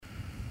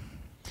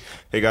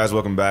Hey guys,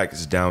 welcome back. This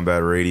is Down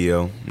Bad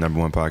Radio,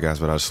 #1 podcast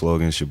without a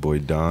slogan. It's your boy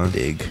Don.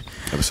 Big.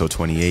 Episode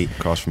 28.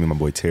 Across from me, my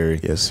boy Terry.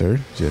 Yes, sir.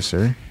 Yes,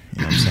 sir.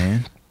 You know what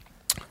I'm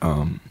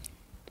saying?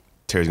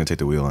 Terry's gonna take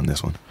the wheel on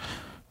this one.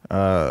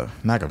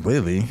 Not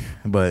completely,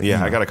 but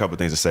Yeah, I got a couple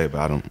things to say,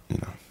 but I don't,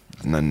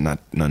 nothing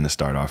to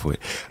start off with.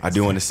 I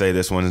do want to say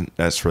this one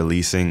that's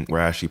releasing. We're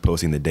actually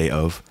posting the day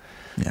of.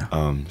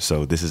 Yeah.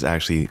 So this is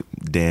actually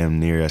damn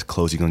near as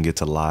close you're gonna get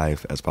to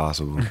live as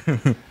possible.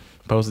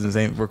 Posted the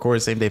same,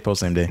 record same day,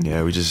 post same day.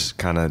 Yeah, we just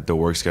kind of, the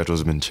work schedule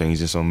has been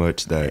changing so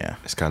much that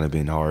it's kind of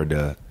been hard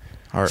to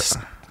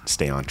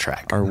stay on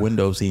track. Our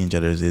window seeing each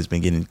other has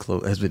been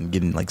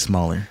getting like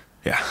smaller.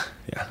 Yeah.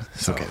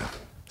 It's okay.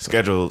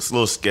 Schedule, it's a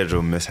little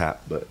schedule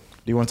mishap, but Do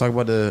you want to talk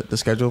about the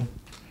schedule?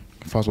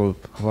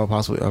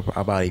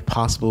 About a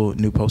possible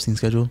new posting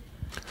schedule?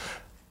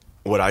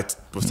 what I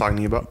was talking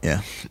to you about?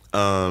 Yeah.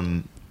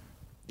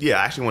 Yeah,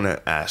 I actually want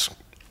to ask.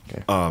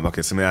 Okay.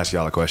 Okay, so let me ask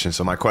y'all a question.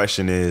 So my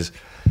question is,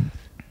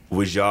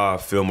 would y'all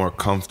feel more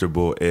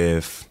comfortable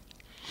if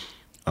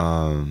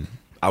I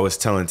was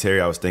telling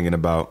Terry, I was thinking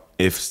about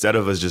if instead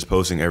of us just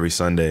posting every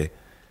Sunday,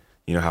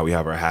 you know how we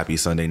have our Happy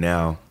Sunday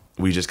now,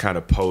 we just kind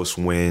of post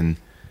when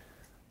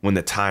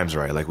the time's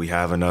right. Like we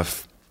have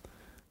enough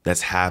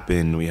that's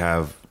happened, we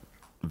have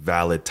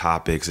valid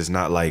topics. It's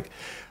not like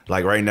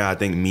right now I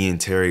think me and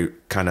Terry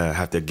kind of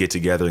have to get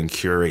together and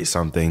curate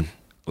something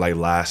like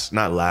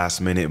not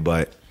last minute,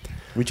 but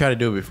We try to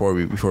do it before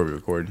we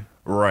record.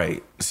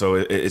 right. So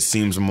it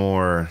seems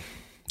more,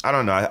 I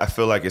don't know, I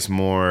feel like it's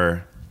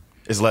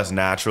less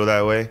natural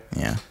that way.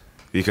 Yeah.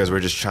 Because we're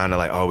just trying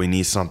to we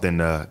need something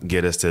to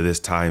get us to this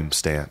time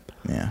stamp.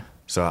 Yeah.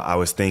 So I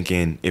was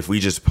thinking if we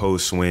just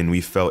post when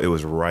we felt it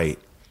was right,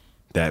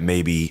 that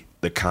maybe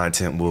the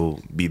content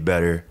will be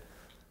better.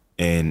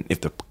 And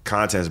if the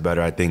content's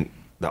better, I think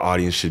the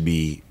audience should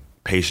be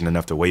patient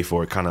enough to wait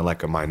for it, kind of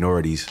like a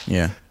Minorities.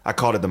 Yeah. I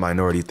called it the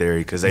Minority Theory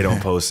because they don't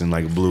post in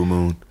like Blue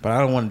Moon. But I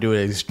don't want to do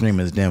it as extreme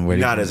as them.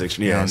 Not as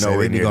extreme. Yeah, nowhere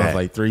They be near going that. for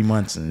like 3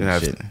 months and You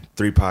have shit.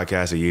 3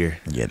 podcasts a year.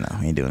 Yeah, no,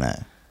 we ain't doing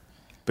that.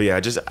 But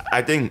yeah,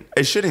 I think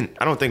it shouldn't,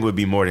 I don't think it would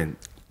be more than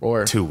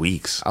Or 2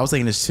 weeks. I was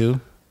thinking this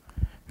too.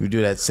 We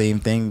do that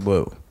same thing,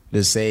 but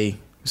just say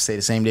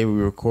the same day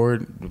we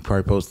record, we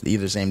probably post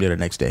either the same day or the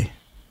next day.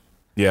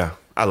 Yeah,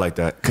 I like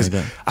that. Because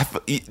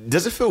Okay.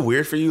 does it feel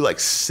weird for you, like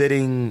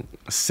sitting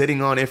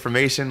on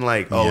information,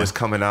 like Yeah. it's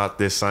coming out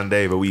this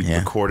Sunday, but we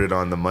recorded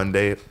on the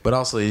Monday? But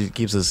also it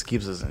keeps us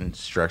in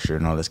structure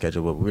and all the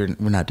schedule. But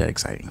we're not that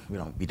exciting. We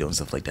don't be doing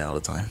stuff like that all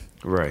the time.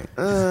 Right.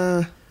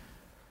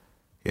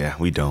 Yeah,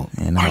 we don't.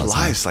 Yeah, not Our all the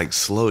time. lives like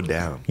slowed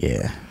down.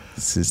 Yeah,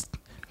 it's just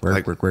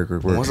work.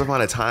 Once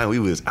upon a time, we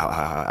was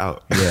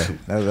out. Yeah,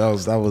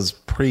 that was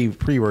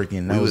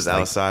pre-working. We was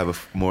outside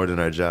more than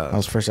our job. I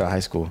was fresh out of high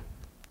school.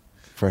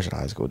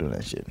 Doing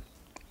that shit.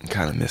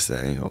 Kind of miss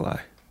that. Ain't gonna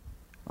lie.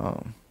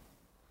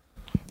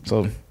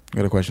 So I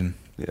got a question.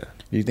 Yeah.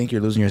 Do you think you're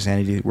losing your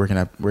sanity working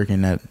at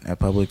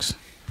Publix?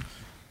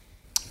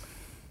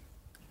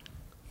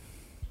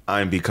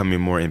 I'm becoming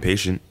more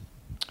impatient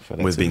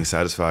with being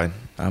satisfied.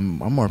 I'm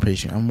more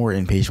patient. I'm more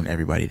impatient with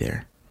everybody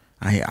there.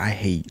 I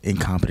hate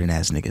incompetent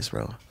ass niggas,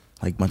 bro.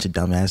 Like bunch of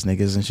dumb ass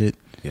niggas and shit.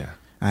 Yeah.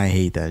 I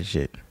hate that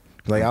shit.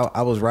 Like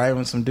I was riding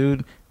with some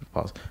dude.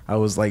 I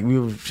was like, we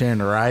were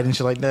sharing a ride and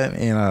shit like that,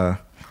 and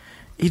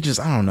he just,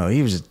 I don't know,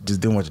 he was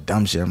just doing a bunch of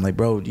dumb shit. I'm like,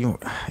 bro,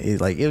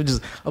 it was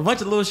just a bunch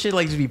of little shit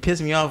like just be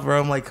pissing me off,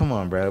 bro. I'm like, come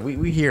on, bro,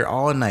 we here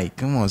all night.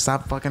 Come on,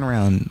 stop fucking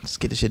around. Let's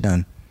get the shit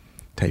done.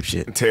 Type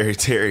shit.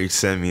 Terry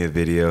sent me a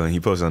video and he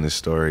posted on his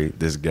story.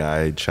 This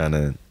guy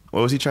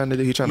what was he trying to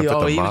do? He was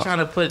trying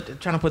to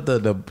put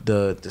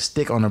the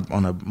stick on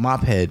a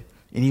mop head,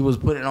 and he was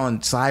putting it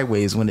on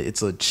sideways when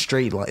it's a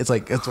straight line. It's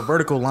a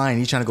vertical line.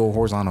 He's trying to go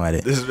horizontal at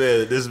it.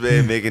 This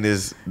man making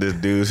this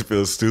dude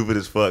feel stupid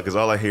as fuck. Cause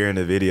all I hear in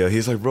the video,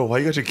 he's like, "Bro, why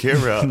you got your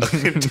camera out?"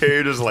 And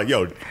Terry just like,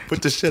 "Yo,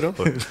 put this shit on."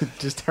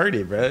 Just heard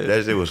it, bro.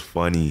 That shit was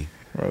funny.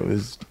 Bro, it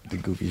was the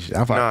goofy shit.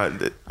 I'll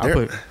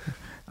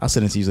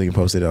send it to you so you can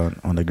post it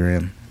on the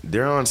gram.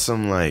 They're on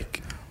some I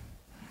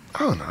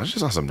don't know. It's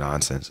just on some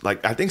nonsense.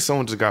 Like I think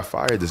someone just got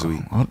fired this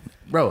week.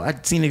 Bro,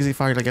 I've seen niggas get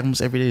fired like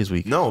almost every day this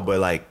week. No,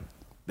 but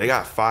they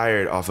got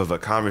fired off of a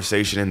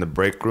conversation in the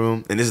break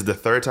room, and this is the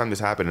 3rd time this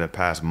happened in the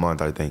past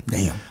month, I think.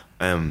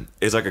 Damn.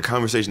 It's like a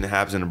conversation that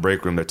happens in the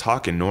break room. They're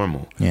talking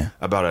normal,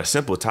 about a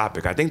simple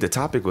topic. I think the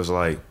topic was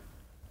like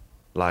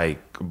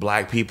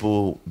black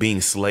people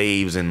being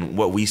slaves and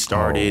what we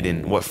started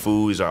and what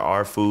foods are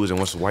our foods and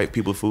what's white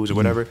people foods or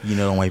whatever. You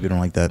know, white people don't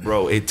like that,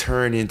 bro. It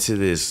turned into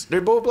this. They're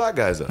both black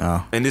guys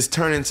though, and this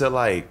turned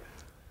into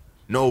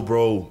no,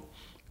 bro.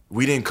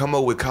 We didn't come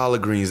up with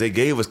collard greens. They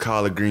gave us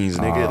collard greens,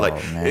 nigga.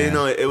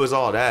 Man. It was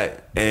all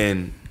that.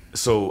 And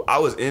so I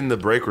was in the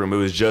break room. It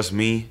was just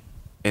me,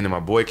 and then my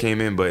boy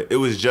came in, but it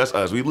was just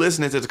us. We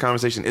listening to the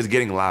conversation. It's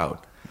getting loud.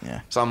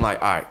 Yeah. So I'm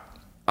like, all right,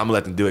 I'm gonna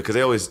let them do it because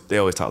they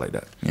always talk like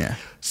that. Yeah.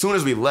 Soon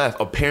as we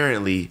left,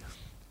 apparently,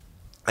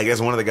 I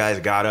guess one of the guys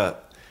got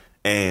up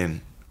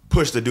and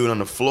pushed the dude on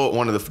the floor.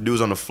 One of the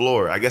dudes on the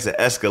floor. I guess it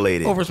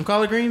escalated Over some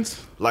collard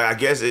greens. I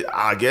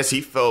guess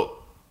he felt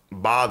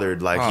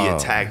bothered, like he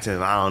attacked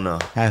him. I don't know.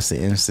 That's the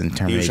instant He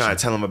termination. was trying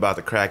to tell him about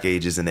the crack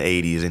ages in the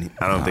 80s, and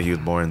I don't think he was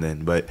born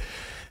then. But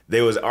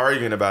they was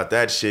arguing about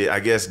that shit. I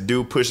guess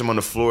dude pushed him on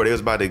the floor. They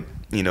was about to,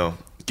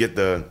 get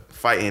the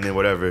fight in and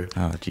whatever.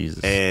 Oh,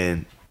 Jesus.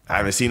 And I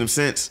haven't seen him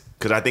since.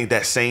 Because I think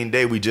that same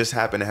day we just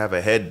happened to have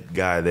a head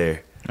guy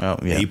there. Oh,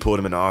 yeah. And he pulled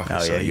him in the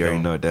office. So you already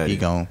know what that He is.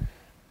 gone.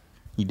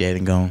 He dead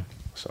and gone.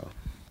 So,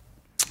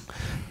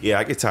 yeah,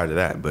 I get tired of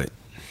that, but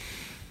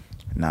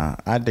Nah,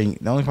 I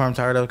think the only part I'm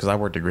tired of, because I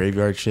work the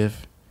graveyard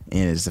shift,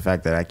 and it's the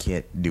fact that I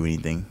can't do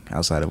anything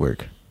outside of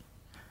work.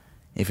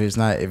 If you're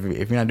not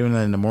doing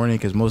that in the morning,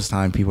 because most of the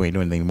time people ain't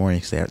doing anything in the morning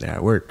because they're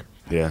at work.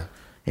 yeah.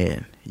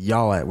 And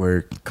y'all at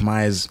work,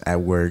 Kamaya's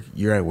at work,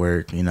 you're at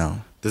work,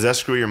 Does that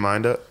screw your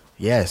mind up?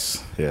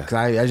 Yes. Yeah. Because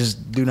I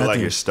just do Feel nothing. like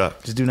you're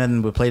stuck. Just do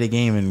nothing but play the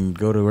game and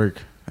go to work.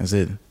 That's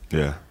it.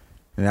 Yeah.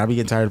 And I'll be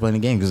getting tired of playing the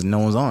game because no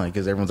one's on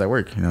because everyone's at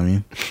work. You know what I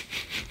mean?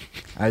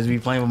 I just be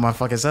playing with my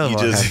fucking self all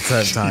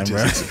the time,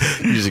 bro.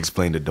 You just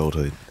explained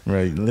adulthood.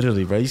 Right,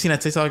 literally, bro. You seen that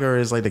TikTok where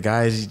it's like the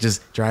guy's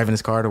just driving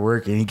his car to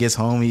work and he gets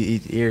home,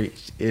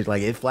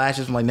 it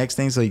flashes from like next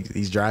thing, so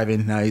he's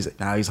driving. Now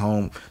he's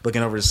home,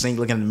 looking over the sink,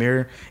 looking in the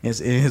mirror, and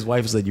his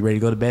wife is like, "You ready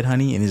to go to bed,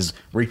 honey?" And it's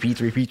repeats.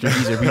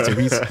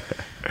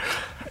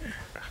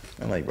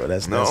 I'm like, bro,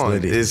 that's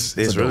literally, it's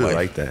really life.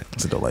 Like that.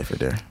 It's a dope life right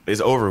there.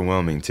 It's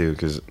overwhelming too,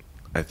 because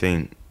I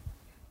think,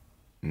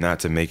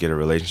 not to make it a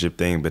relationship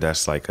thing, but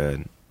that's like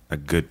a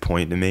good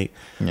point to make.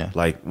 Yeah.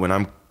 Like when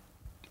I'm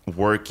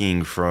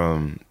working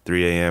from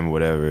 3 a.m.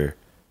 whatever,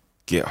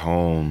 get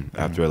home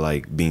after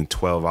like being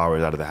 12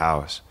 hours out of the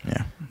house.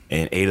 Yeah.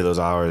 And 8 of those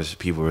hours,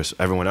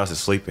 everyone else is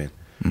sleeping.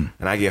 And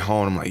I get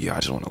home, I'm like, I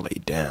just want to lay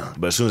down.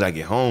 But as soon as I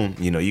get home,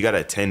 you got to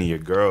attend to your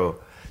girl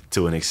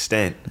to an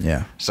extent.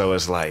 Yeah. So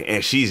it's like,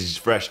 and she's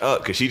fresh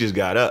up because she just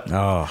got up.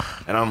 Oh.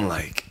 And I'm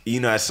like,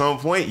 at some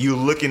point you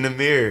look in the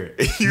mirror.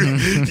 you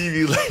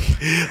be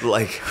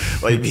like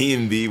B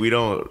and B, we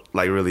don't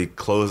like really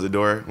close the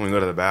door when we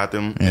go to the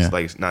bathroom. Yeah. It's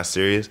like not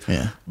serious.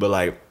 Yeah. But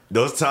like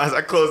those times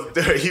I close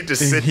the door, you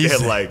just sit there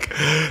like,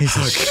 he's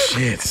like,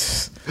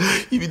 shit.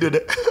 You be doing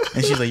that.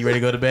 And she's like, "You ready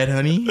to go to bed,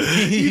 honey?"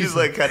 You just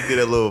like kind of did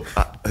a little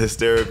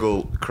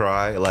hysterical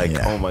cry, like,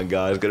 Yeah. "Oh my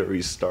god, it's gonna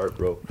restart,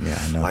 bro." Yeah,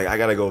 I know. Like I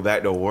gotta go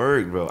back to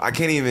work, bro. I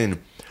can't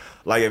even,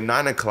 like, if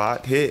 9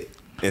 o'clock hit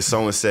and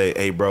someone say,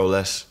 "Hey, bro,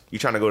 you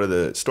trying to go to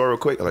the store real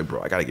quick?" I'm like,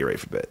 "Bro, I gotta get ready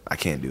for bed. I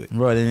can't do it."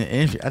 Bro,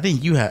 and I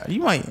think you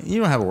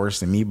don't have it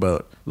worse than me,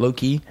 but low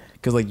key,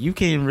 because like you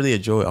can't really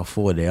enjoy a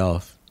full day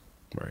off,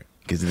 Right.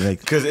 because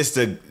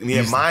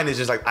it's mine is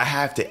just like I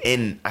have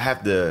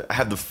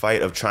the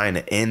fight of trying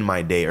to end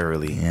my day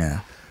early. Yeah.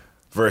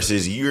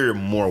 Versus you're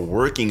more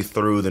working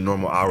through the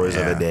normal hours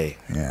of the day.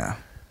 Yeah.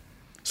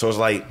 So it's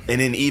like, and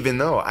then even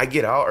though I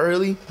get out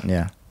early,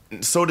 Yeah.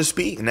 so to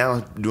speak, now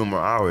I'm doing more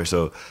hours.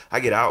 So I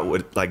get out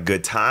with like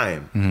good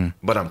time,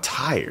 but I'm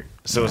tired.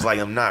 So it's like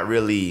I'm not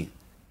really,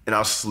 and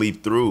I'll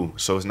sleep through.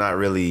 So it's not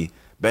really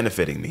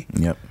benefiting me.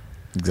 Yep.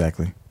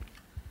 Exactly.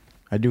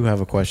 I do have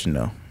a question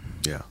though.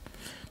 Yeah.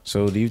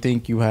 So do you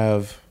think you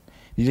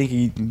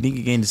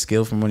gained a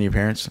skill from one of your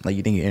parents? Like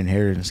you think you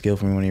inherited a skill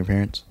from one of your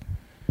parents?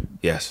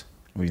 Yes.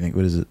 What do you think?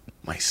 What is it?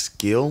 My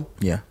skill,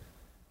 Yeah.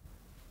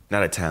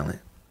 not a talent.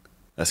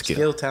 A skill.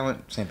 Skill,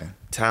 talent, same thing.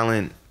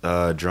 Talent,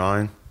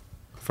 drawing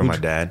from my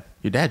dad.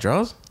 Your dad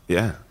draws?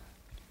 Yeah.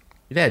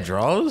 Your dad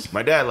draws?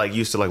 My dad like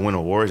used to like win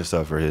awards and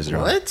stuff for his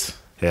drawing. What?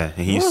 Yeah.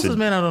 And he Who used else to is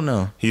man I don't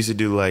know? He used to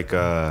do like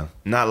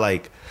not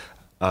like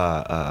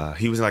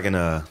he was like in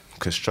a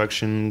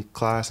construction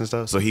class and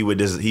stuff. So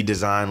he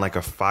designed like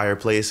a fire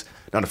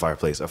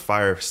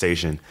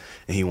station,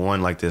 and he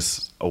won like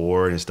this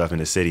award and stuff in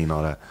the city and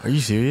all that. Are you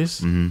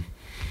serious? Mm-hmm.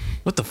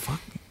 What the fuck?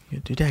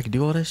 Your dad can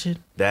do all that shit?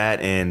 That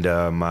and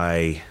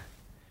my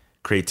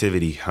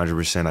creativity,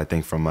 100%, I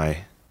think, from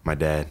my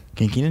dad.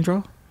 Can Keenan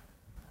draw?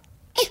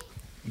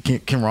 Can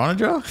Ronna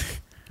draw?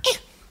 What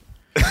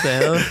the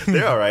hell?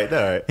 They're all right.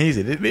 They're all right. He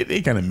said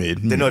they kind of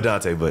mid. They know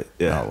Dante, but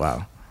yeah. Oh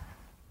wow.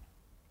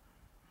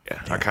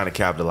 Yeah, I kind of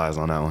capitalized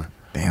on that one.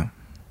 Damn.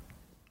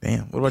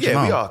 What about your Yeah,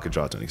 mom? we all could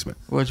draw to an extent.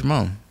 What about your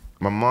mom?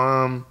 My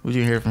mom, What'd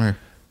you hear from her?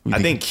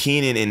 I think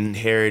Keenan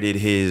inherited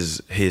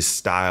his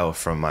style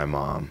from my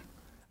mom.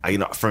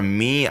 From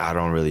me, I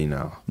don't really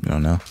know. You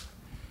don't know.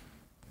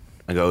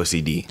 I go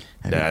OCD.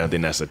 I don't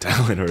think that's a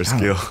talent or a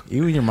skill.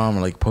 You and your mom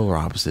are like polar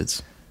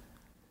opposites.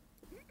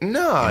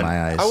 No, In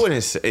my eyes. I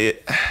wouldn't say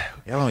it.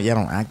 Y'all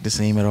don't act the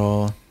same at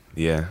all.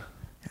 Yeah,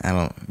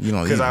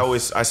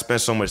 because I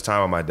spent so much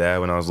time with my dad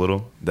when I was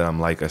little that I'm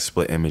like a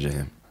split image of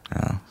him.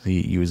 Oh, so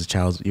you was a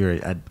child. You're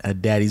a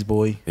daddy's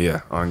boy.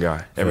 Yeah, on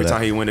guy. Every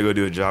time he went to go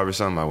do a job or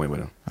something, I went with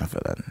him. I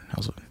feel that.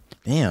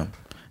 Damn.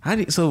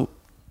 So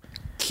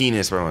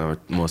Keenan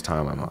spent most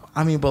time with my mom.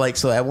 I mean, but like,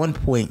 so at one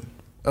point,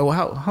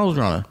 how old's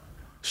Ronna?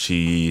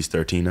 She's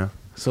 13 now.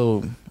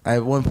 So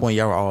at one point,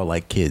 y'all were all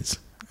like kids.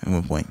 At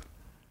one point,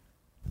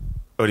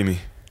 What do you mean?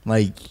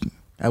 like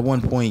at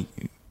one point,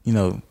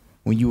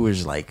 when you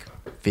was like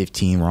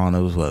 15,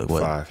 Ronna was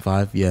what?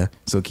 5? Yeah.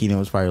 So Keenan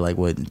was probably like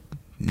what?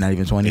 Not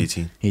even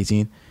 20.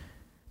 18.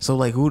 So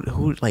like,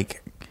 who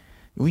like?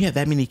 when you have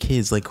that many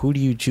kids, like who do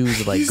you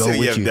choose to like You go said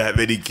with you have you? that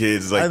many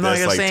kids, like I'm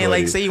that's like saying,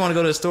 20. like say you want to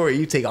go to the store,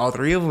 you take all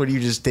three of them, or do you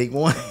just take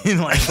one?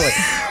 like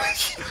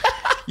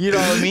you know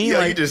what I mean? Yo,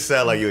 like you just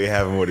sound like you ain't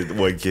having more than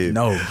one kid.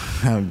 no,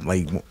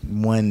 like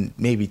one,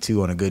 maybe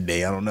two on a good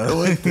day. I don't know.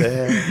 What the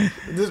hell?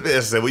 This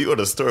man said, when you go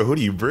to the store, who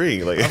do you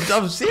bring? Like,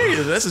 I'm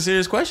serious. That's a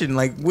serious question.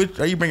 Like, which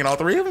are you bringing all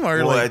three of them, or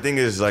well, I like think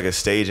it's like a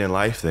stage in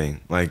life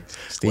thing. Like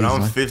Stage when in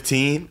I'm life?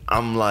 15,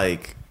 I'm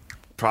like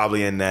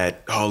probably in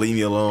that, oh, leave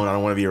me alone. I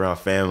don't want to be around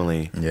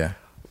family. yeah,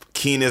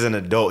 Keen is an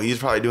adult. He's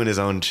probably doing his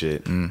own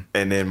shit. And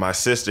then my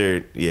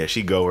sister, yeah,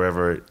 she go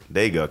wherever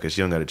they go because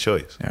she don't got a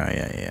choice.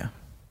 yeah.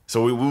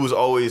 So we was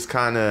always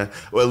kind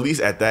of, well, at least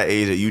at that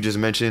age that you just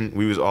mentioned,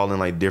 we was all in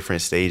like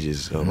different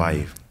stages of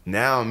life.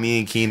 Now me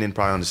and Keenan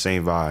probably on the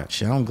same vibe.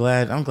 Shit, I'm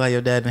glad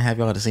your dad didn't have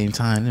y'all at the same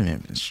time. I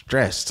mean,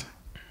 stressed.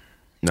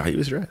 No, he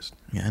was stressed.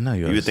 Yeah, I know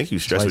you. You would think he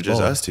was stressed with just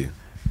us two.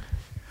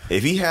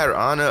 If he had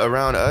Anna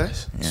around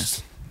us,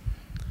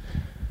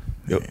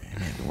 Yep.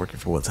 Man, been working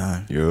for what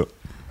time? yep.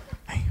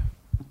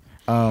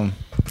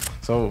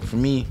 So for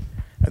me,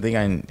 I think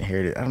I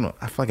inherited. I don't know.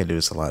 I feel like I do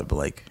this a lot, but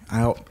like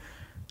I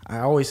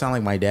always sound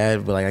like my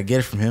dad, but like I get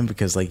it from him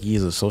because like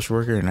he's a social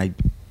worker, and I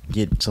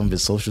get some of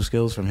his social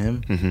skills from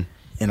him. Mm-hmm.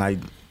 And I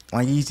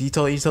like he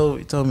told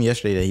me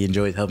yesterday that he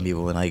enjoys helping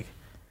people, and like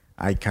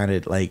I kind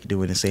of like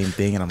doing the same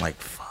thing, and I'm like,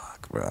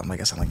 fuck, bro. I'm like,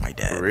 I sound like my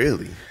dad.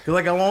 Really? Cause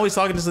like I'm always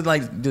talking to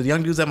like the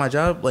young dudes at my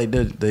job, like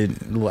the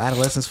little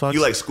adolescents. Fucks.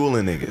 You like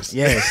schooling niggas?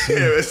 Yes.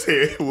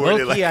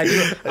 Low-key, I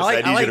do.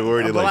 I need you to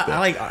word it like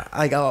that.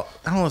 I don't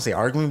want to say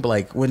arguing, but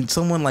like when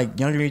someone like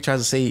younger than me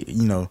tries to say,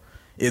 you know,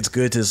 it's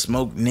good to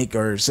smoke nick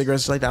or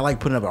cigarettes like that, I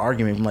like putting up an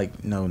argument. I'm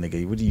like, no,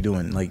 nigga, what are you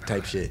doing? Like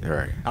type shit.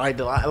 Right.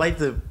 I like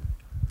to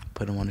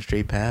put them on the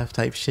straight path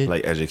type shit.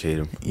 Like educate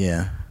them.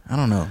 Yeah, I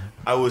don't know.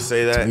 I would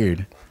say that. It's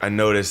weird. I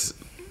notice.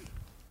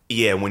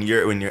 Yeah, when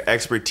your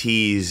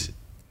expertise,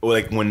 or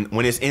like when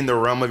it's in the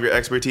realm of your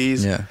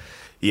expertise.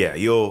 Yeah,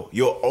 you'll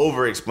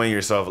over explain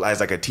yourself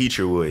as like a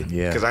teacher would.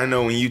 Yeah. Because I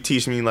know when you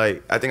teach me,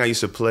 like, I think I used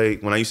to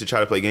try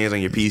to play games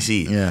on your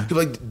PC. Yeah.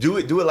 You're like, do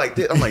it like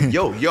this. I'm like,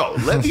 yo,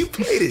 let me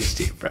play this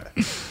shit, bro.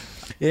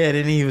 Yeah,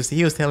 then he was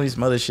telling me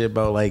some other shit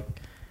about like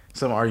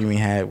some argument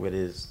he had with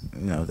his,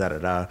 you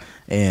know,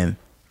 and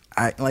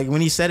I like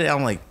when he said it,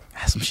 I'm like,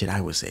 that's some shit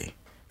I would say.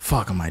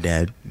 Fuck my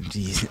dad.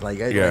 Jeez. Like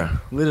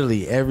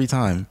literally every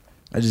time.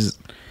 I just,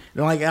 you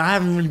know, like I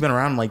haven't really been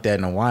around him like that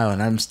in a while,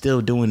 and I'm still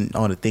doing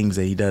all the things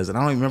that he does, and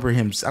I don't even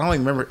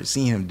remember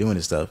seeing him doing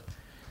this stuff.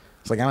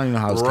 It's like I don't even know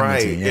how it's coming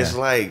to me. It's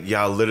like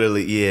y'all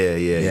literally,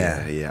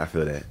 yeah. I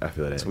feel that.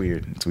 It's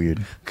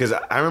weird. Because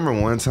I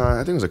remember one time,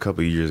 I think it was a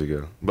couple of years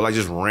ago, but like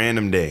just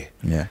random day.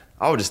 Yeah.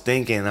 I was just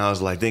thinking, I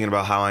was like thinking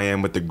about how I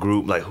am with the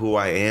group, like who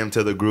I am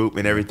to the group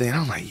and everything. And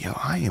I'm like, yo,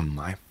 I am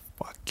my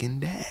fucking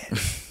dad.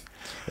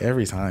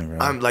 Every time, bro.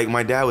 I'm like,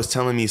 my dad was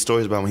telling me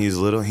stories about when he was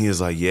little. He was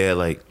like, yeah,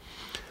 like,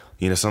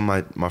 you know, some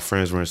of my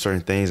friends were in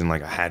certain things, and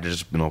like I had to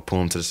just, you know, pull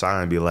them to the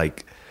side and be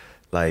like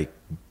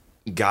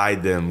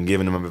guide them,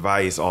 giving them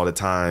advice all the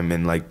time.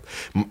 And like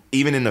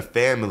even in the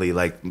family,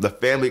 like the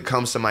family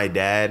comes to my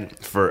dad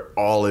for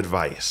all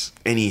advice,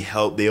 any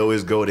help, they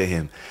always go to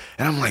him.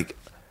 And I'm like,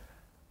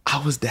 I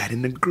was that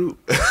in the group.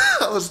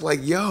 I was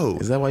like, yo,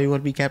 is that why you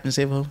want to be Captain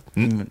Save-Ho?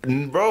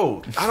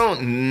 Bro, I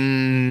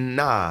don't,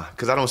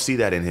 because I don't see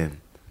that in him.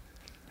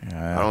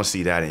 I don't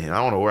see that in him. I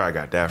don't know where I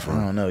got that from.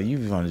 I don't know. You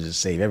want to just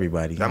save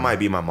everybody. That might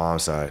be my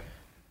mom's side.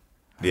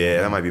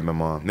 Yeah, that might be my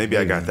mom. Maybe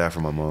I got that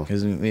from my mom.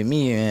 Because with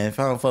me, man, if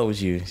I don't fuck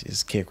with you,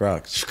 just kick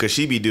rocks. Because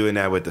she be doing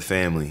that with the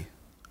family.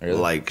 Really?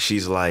 Like,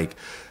 she's like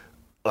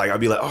I'll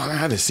be like, oh, I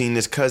haven't seen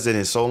this cousin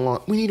in so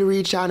long. We need to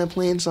reach out and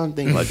plan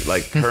something.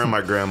 like her and my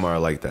grandma are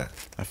like that.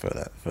 I feel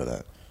that.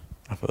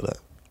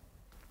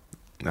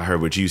 I heard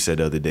what you said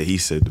the other day. He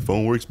said the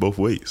phone works both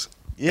ways.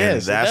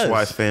 Yes, and that's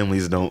why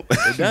families don't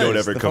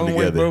ever come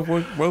together.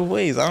 Both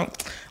ways. I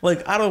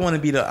don't want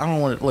to be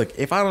look.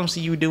 If I don't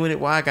see you doing it,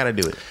 why I gotta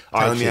do it?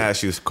 All right, let me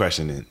ask you this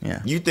question then. Yeah.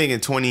 You think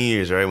in 20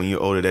 years, right, when you're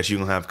older, that you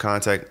gonna have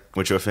contact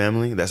with your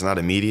family? That's not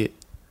immediate.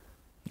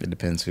 It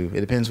depends who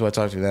I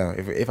talk to now.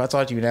 If I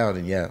talk to you now,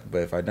 then yeah. But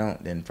if I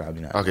don't, then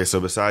probably not. Okay, so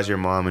besides your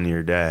mom and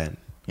your dad,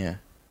 yeah,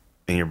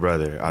 and your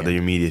brother, out of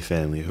your immediate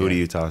family, who do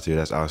you talk to?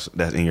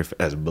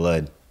 That's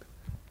blood.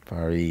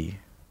 Probably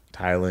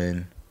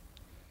Thailand.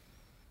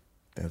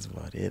 That's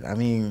about it. I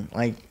mean,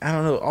 like, I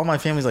don't know. All my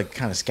family's like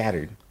kind of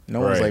scattered.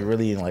 No one's like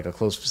really in like a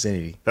close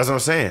vicinity. That's what I'm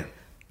saying.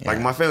 Yeah. Like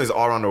my family's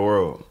all around the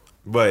world,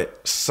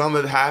 but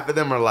half of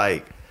them are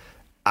like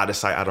out of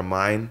sight, out of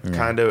mind,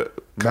 kind of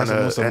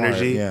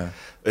energy. Yeah.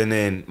 And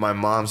then my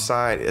mom's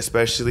side,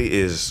 especially,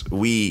 is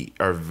we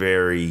are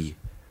very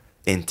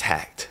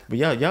intact. But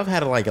y'all have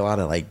had like a lot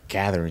of like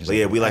gatherings. But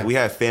yeah, we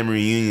have family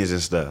reunions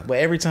and stuff. But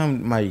every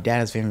time my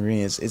dad's family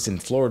reunion, it's in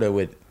Florida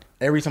with.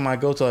 Every time I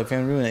go to a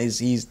family reunion,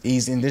 he's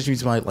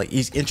introducing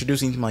he's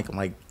introducing my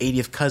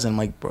 80th cousin. I'm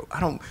like, bro,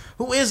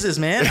 who is this,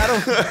 man? I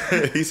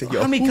don't. He said,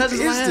 yo, how many cousins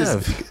who do I is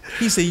have? this?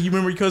 He said, you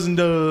remember your cousin?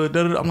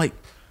 I'm like,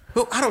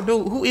 I don't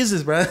know who is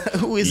this, bro.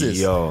 Who is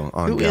this? Yo,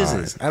 on who God. is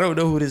this? I don't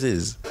know who this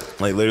is.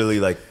 Like literally,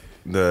 like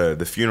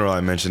the funeral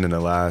I mentioned in the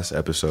last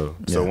episode.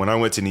 So Yeah. when I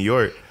went to New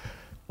York,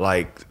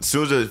 like as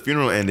soon as the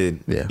funeral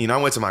ended, Yeah. you know,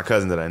 I went to my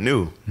cousin that I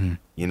knew,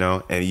 you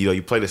know, and you know,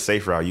 you play the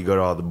safe route. You go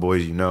to all the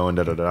boys you know and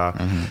da da da,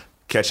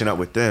 catching up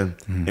with them,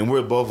 and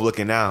we're both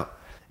looking out,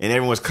 and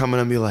everyone's coming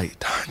up and be like,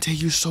 Dante,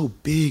 you're so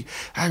big.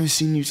 I haven't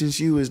seen you since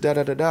you was da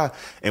da da da,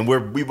 and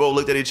we both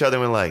looked at each other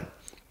and were like,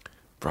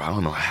 bro, I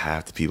don't know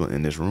half the people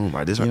in this room.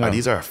 Are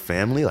these our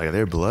family? Like, are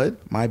they blood?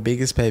 My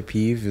biggest pet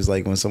peeve is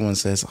like when someone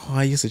says, "Oh,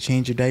 I used to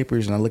change your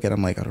diapers," and I look at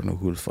them like, I don't know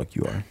who the fuck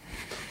you are.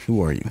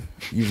 Who are you?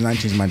 You've not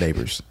changed my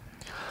diapers.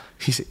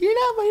 He said, you're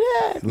not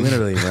my dad.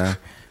 Literally, bro.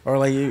 Or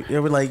like you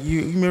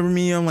remember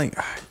me? I'm like,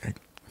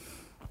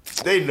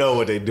 They know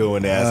what they do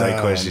when they ask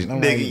that question.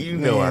 I'm Nigga, like, you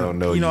know man, I don't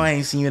know you. you. know I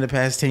ain't seen you in the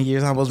past 10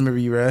 years. I'm supposed to remember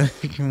you, bro.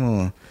 Come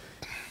on.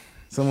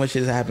 So much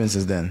shit has happened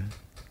since then.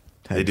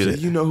 They do that.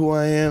 You know who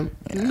I am?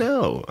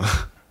 No.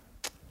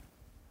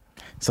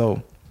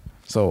 So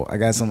I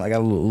got a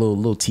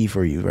little tea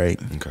for you, right?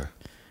 Okay.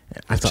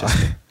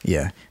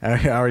 Yeah,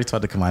 I already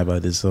talked to Kamai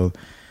about this, so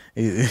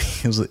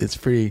it's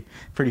pretty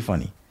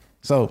funny.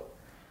 So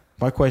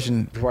my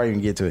question, before I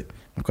even get to it,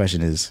 my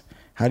question is,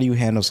 how do you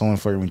handle someone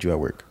flirting with you at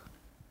work?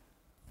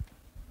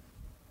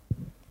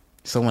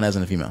 Someone as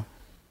in a female.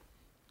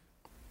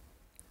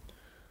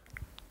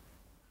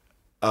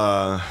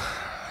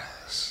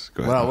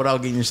 Go ahead.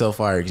 Without getting yourself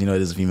fired, because you know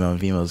it is a female, and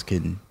females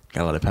can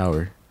got a lot of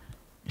power,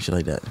 and shit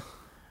like that.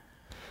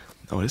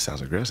 Oh, this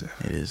sounds aggressive.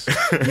 It is.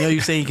 You know,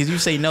 you say, because you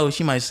say no,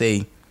 she might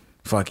say,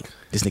 "Fuck it,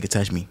 this nigga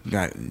touched me.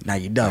 Now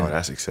you done. Oh,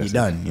 that's excessive. You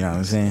done." You know what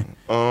I'm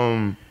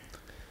saying?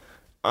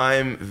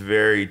 I'm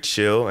very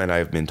chill, and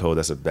I've been told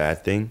that's a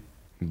bad thing.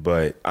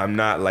 But I'm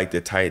not like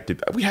the type to.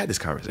 We had this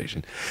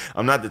conversation.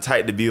 I'm not the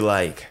type to be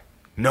like,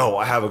 no,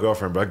 I have a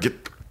girlfriend, bro. Get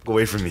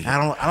away from me. I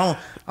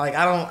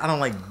don't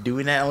like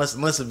doing that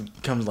unless it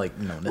becomes like,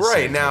 you know,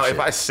 Right now, if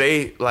I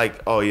say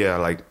like, oh yeah,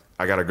 like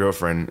I got a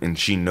girlfriend and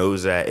she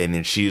knows that, and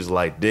then she's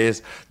like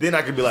this, then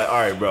I could be like, all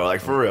right, bro,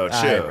 like for real,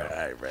 chill. All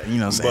right, bro. You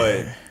know what I'm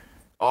saying?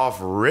 But off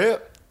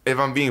rip, if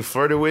I'm being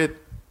flirted with,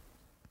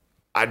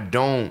 I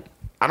don't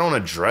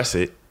address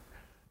it.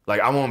 Like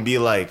I won't be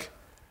like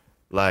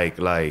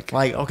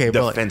okay,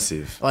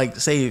 defensive. Bro, like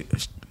say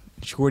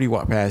Shorty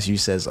walk past you,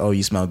 says, "Oh,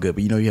 you smell good,"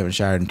 but you know you haven't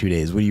showered in 2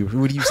 days. What do you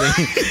say?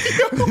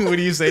 What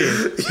do you say?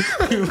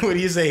 What do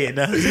you say?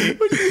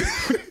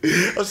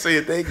 I'm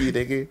saying thank you,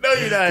 nigga. No,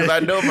 you're not. Because I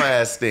know my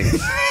ass stinks.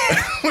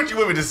 What you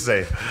want me to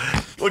say?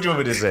 What you want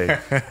me to say?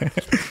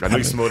 I know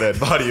you smell that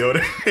body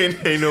odor.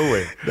 Ain't no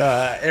way.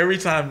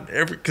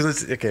 Because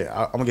it's okay.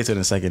 I'm gonna get to it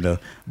in a second though.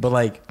 But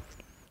like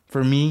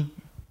for me,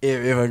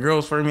 if a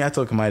girl's flirting me, I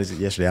told Kamai this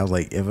yesterday. I was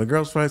like, if a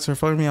girl's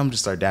flirting me, I'm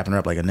just start dapping her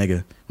up like a nigga.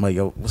 I'm like,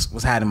 yo,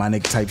 what's happening, my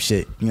nigga? Type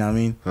shit. You know what I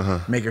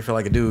mean? Make her feel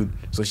like a dude,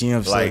 so she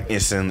ends up Like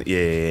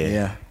instantly,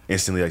 yeah.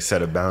 Instantly, like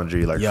set a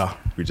boundary. Like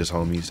we just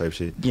homies type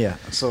shit. Yeah.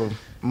 So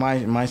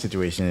my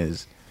situation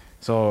is,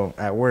 so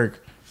at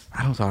work,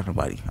 I don't talk to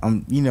nobody. I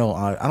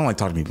don't like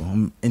talking to people.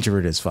 I'm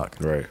introverted as fuck.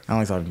 Right. I don't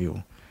like talking to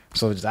people.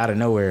 So just out of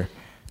nowhere,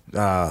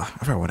 I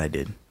forgot what I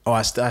did. Oh,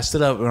 I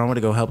stood up and I went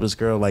to go help this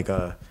girl like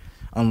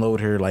unload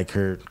her like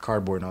her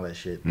cardboard and all that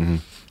shit.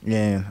 And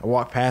I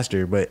walked past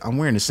her, but I'm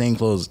wearing the same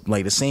clothes,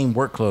 like the same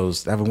work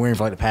clothes that I've been wearing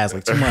for like the past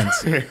like 2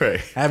 months.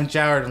 Right. I haven't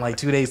showered in like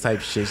 2 days type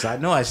of shit, so I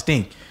know I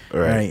stink.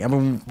 Right. I've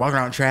been walking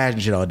around trash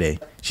and shit all day.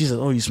 She said,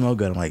 "Oh, you smell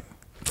good." I'm like,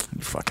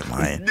 "You fucking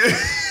lying.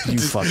 You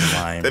fucking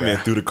lying." That man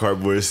threw the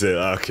cardboard and said,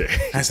 "Okay."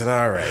 I said,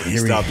 "All right,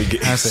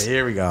 I said,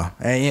 "Here we go."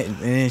 And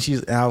then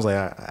I was like,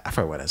 I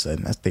forgot what I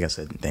said. I think I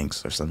said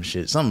thanks or some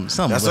shit. Something.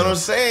 That's little. what I'm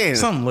saying.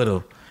 Something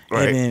little.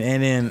 Right.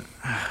 And then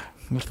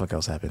what the fuck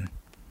else happened?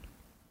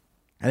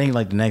 I think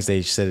like the next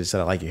day she said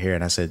I like your hair,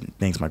 and I said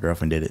thanks. My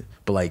girlfriend did it,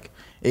 but like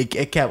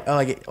it kept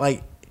like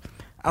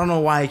I don't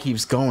know why it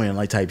keeps going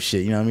like type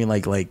shit. You know what I mean?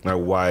 Like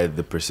why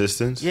the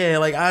persistence? Yeah,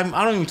 like I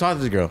don't even talk to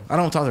this girl. I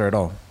don't talk to her at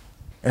all.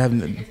 I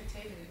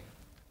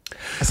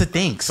said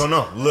thanks. So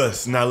no,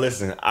 listen.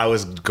 I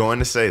was going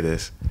to say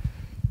this.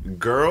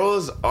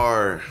 Girls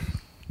are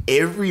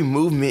every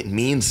movement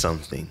means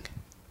something.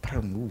 I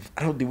don't move.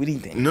 I don't do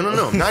anything. No.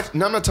 I'm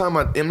not talking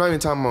about. I'm not even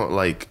talking about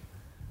like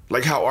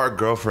how our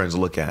girlfriends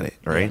look at it,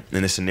 right?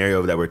 In the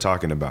scenario that we're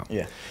talking about.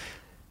 Yeah.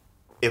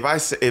 If I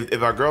say,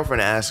 if our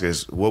girlfriend asks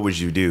us, "What would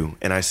you do?"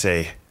 and I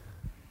say,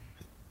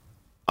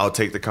 "I'll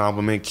take the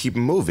compliment, keep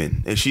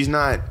moving." If she's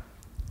not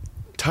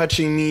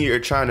touching me or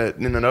trying to,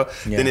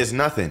 then it's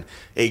nothing.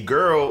 A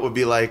girl would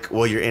be like,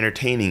 "Well, you're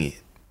entertaining it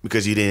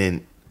because you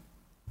didn't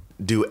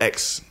do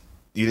X,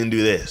 you didn't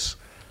do this,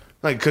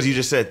 like because you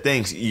just said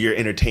thanks, you're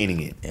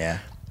entertaining it." Yeah.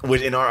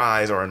 Which in our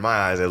eyes, or in my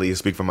eyes at least,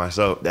 speak for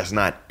myself, that's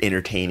not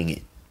entertaining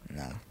it.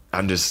 No.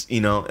 I'm just,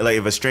 like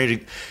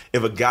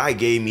if a guy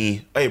gave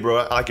me, "Hey bro,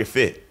 I like your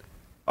fit.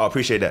 I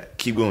appreciate that.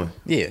 Keep going."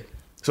 Yeah.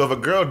 So if a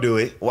girl do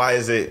it, why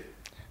is it,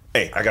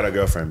 "Hey, I got a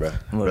girlfriend, bro.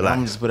 Look, Relax."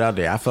 I'm just put out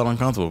there. I felt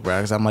uncomfortable, bro,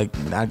 because I'm like,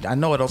 I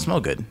know I don't smell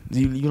good.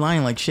 You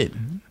lying like shit.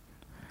 And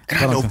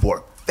I know for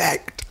a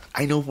fact.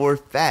 I don't know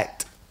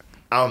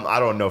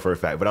for a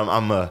fact, but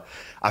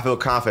I feel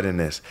confident in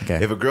this.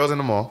 Okay. If a girl's in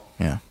the mall,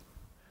 Yeah.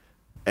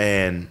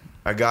 and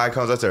A guy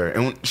comes up to her,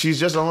 and she's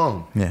just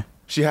alone. Yeah.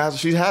 She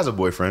has a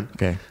boyfriend.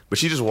 Okay. But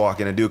she just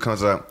walking, a dude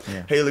comes up,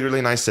 Yeah. hey, you look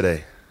really nice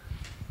today.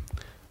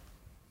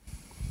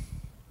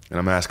 And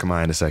I'm gonna ask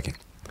Kamai in a second.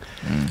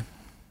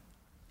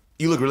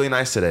 You look really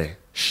nice today.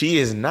 She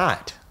is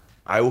not.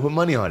 I will put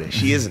money on it.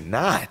 She is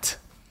not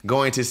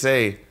going to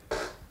say,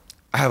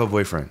 I have a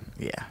boyfriend.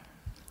 Yeah.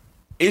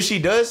 If she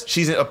does,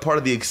 she's a part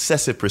of the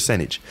excessive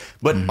percentage.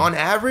 But on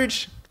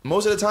average,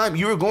 most of the time,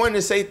 you're going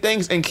to say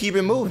things and keep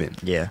it moving.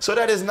 Yeah. So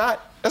that's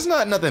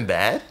not nothing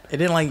bad. And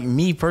then like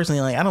me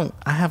personally, like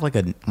I have like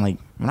a like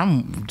when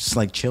I'm just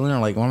like chilling or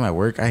like when I'm at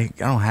work, I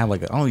don't have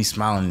like I don't be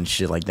smiling and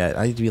shit like that.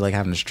 I used to be like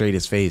having the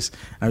straightest face.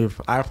 I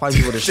reply to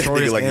people with the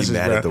shortest Like you answers,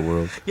 mad bro. at the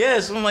world. Yeah,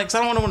 so I'm like, so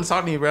I don't want to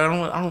talk to you,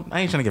 bro.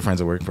 I ain't trying to get friends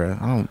at work, bro.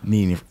 I don't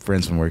need any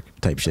friends from work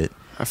type shit.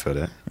 I feel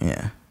that.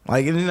 Yeah.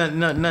 Like it's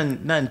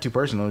nothing too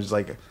personal. It's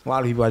like a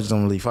lot of people I just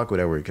don't really fuck with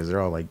at work because they're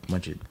all like a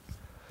bunch of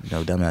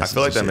dumbasses. I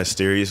feel like that and shit.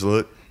 mysterious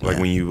look, like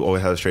Yeah. when you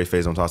always have a straight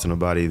face, don't talk to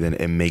nobody, then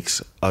it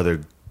makes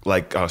other,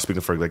 like,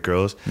 speaking for like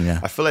girls,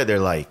 Yeah. I feel like they're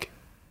like,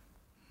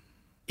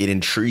 it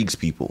intrigues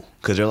people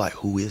because they're like,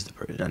 who is the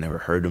person? I never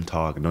heard them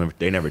talk.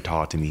 They never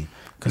talk to me.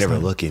 They never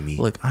like, look at me.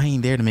 Look, I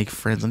ain't there to make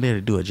friends. I'm there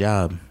to do a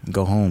job and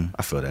go home.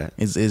 I feel that.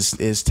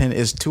 It's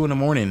 2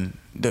 a.m.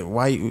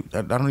 Why you?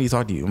 I don't need to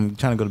talk to you. I'm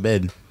trying to go to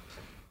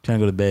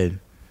bed.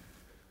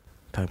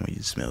 Talking about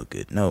you smell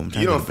good. No, I'm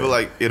trying You to go don't to feel bed.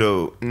 like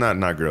it'll,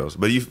 not girls,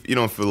 but you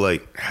don't feel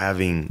like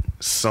having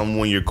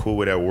someone you're cool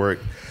with at work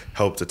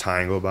help the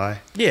time go by?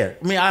 Yeah,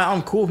 I mean,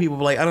 I'm cool with people,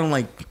 but like I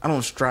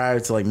don't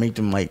strive to like make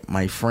them like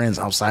my friends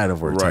outside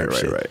of work. Type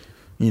shit. Right.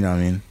 You know what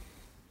I mean?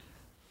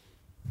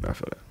 I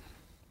feel that.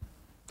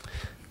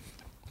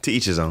 To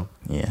each his own.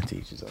 Yeah,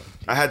 teach his own.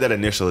 I had that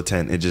initial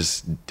intent. It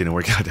just didn't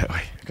work out that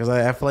way. Because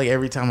I feel like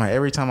every time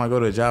I go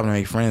to a job and I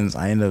make friends,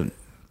 I end up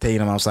taking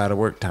them outside of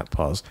work. Type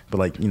pause, but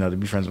like to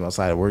be friends with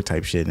outside of work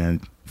type shit,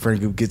 and friend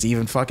group gets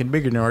even fucking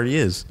bigger than it already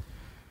is.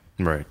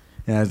 Right.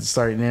 And I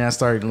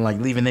started like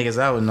leaving niggas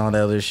out and all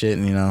that other shit,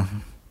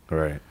 and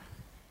Right.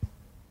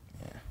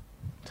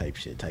 type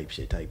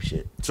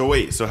shit. So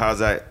wait, so how's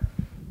that?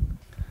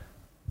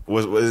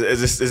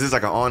 Is this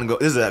like an ongoing?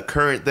 This is a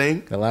current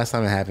thing. The last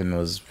time it happened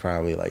was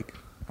probably like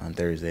on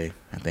Thursday,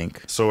 I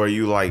think. So are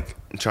you like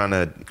trying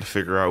to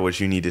figure out what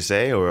you need to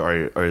say,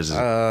 or is it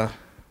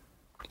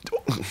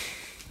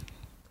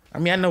I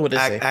mean, I know what to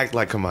say. act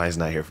like Kamai's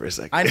not here for a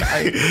second?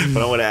 I-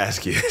 But I want to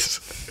ask you this: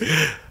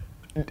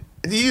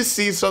 do you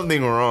see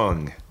something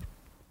wrong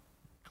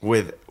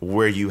with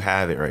where you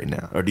have it right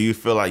now, or do you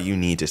feel like you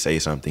need to say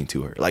something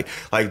to her? Like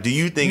do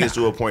you think it's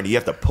to a point that you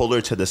have to pull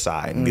her to the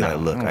side and be like,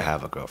 "Look, I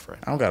have a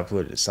girlfriend." I don't gotta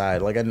put it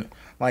aside.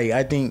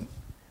 I think,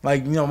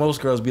 most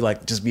girls be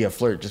like, just be a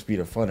flirt, just be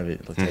the fun of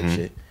it, type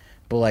shit.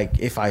 But like,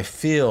 if I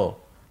feel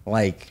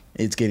like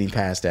it's getting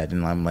past that,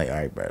 then I'm like, all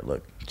right, bro,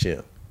 look,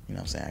 chill. You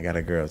know what I'm saying? I got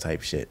a girl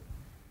type shit.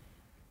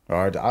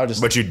 Or I'll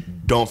just. But you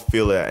don't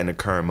feel that in the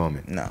current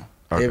moment. No.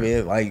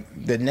 Okay. Like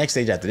the next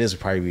stage after this would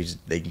probably be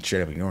just, they can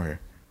straight up ignore her,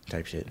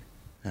 type shit.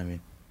 I mean,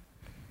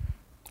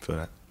 Feel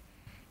that.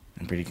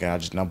 I'm pretty good. I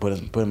just not put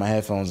in my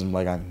headphones and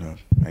like I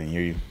didn't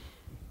hear you.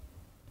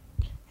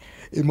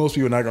 And most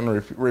people are not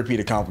gonna repeat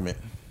a compliment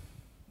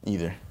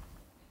either.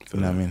 You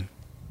know what I mean?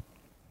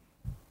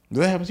 Does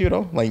that happen to you at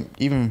all? Like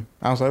even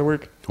outside of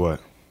work, What?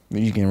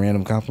 you getting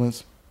random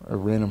compliments or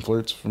random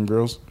flirts from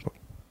girls?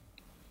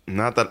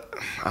 Not that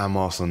I'm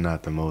also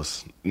not the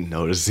most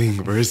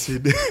noticing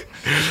person.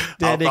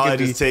 I'll they probably could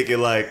just be- take it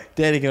like,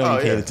 Daddy can only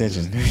Oh, pay yeah.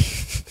 attention.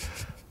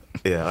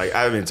 yeah, like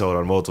I've been told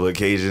on multiple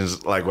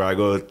occasions, like where I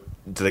go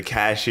to the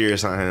cashier or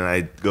something and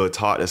I go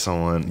talk to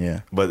someone.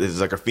 Yeah. But it's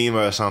like a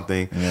female or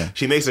something. Yeah.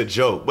 She makes a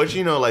joke, but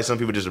like some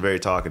people just are very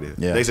talkative.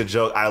 Yeah. Makes a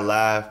joke, I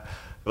laugh,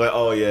 like,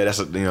 oh yeah, that's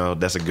a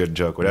good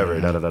joke, whatever.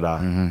 Mm-hmm. Da da da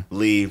da.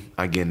 Leave,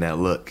 I get in that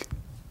look.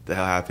 The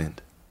hell happened?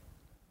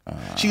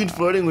 She been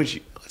flirting with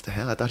you. What the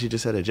hell? I thought you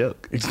just had a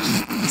joke. I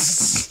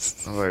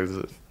was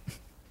like,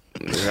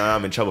 now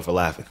I'm in trouble for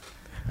laughing.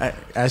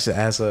 I should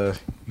ask.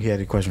 You had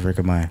a question for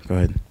Kamai. Go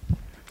ahead.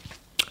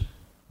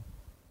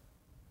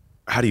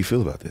 How do you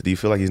feel about this? Do you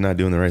feel like he's not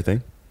doing the right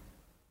thing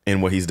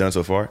in what he's done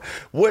so far?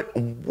 What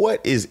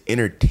is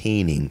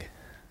entertaining?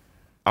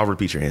 I'll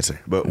repeat your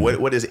answer. But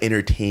what is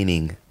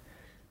entertaining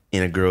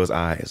in a girl's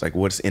eyes? Like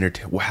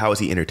how is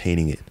he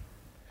entertaining it?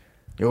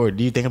 Or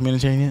do you think I'm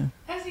entertaining it?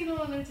 How's he doing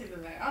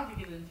entertaining that? I don't think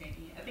he's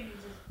entertaining it. I think he's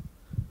just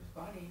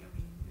responding. I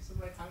mean, if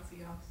somebody talks to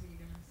you, obviously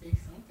you're gonna say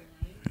something,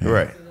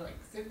 right? Right. So like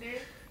sit there.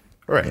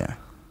 Right. Yeah.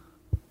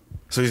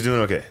 So he's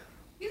doing okay.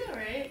 He's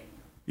alright.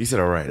 You said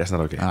all right. That's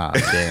not okay. Ah,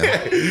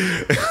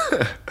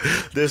 damn.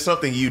 There's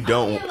something you I mean,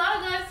 don't. a lot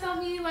of guys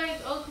tell me like,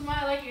 "Oh, come on,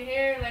 I like your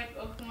hair." Like,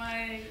 "Oh, come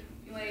on,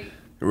 like."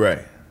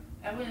 Right.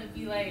 I wouldn't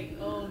be like,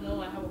 "Oh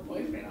no, I have a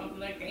boyfriend." I'll be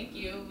like, "Thank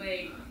you,"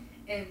 like,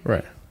 and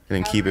Right. And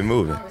then have keep a it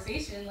moving.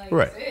 Conversation, like,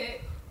 Right. that's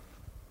it.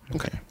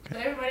 Okay. But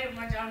everybody at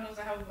my job knows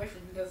I have a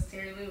boyfriend because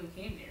Terry Lou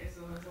came there,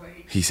 so it's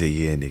like. He said,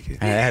 yeah,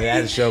 nigga. I had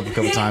to show up a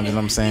couple times, you know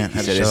what I'm saying? I He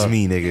had to said, show it's up.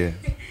 me, nigga.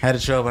 Had to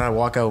show up and I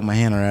walk out with my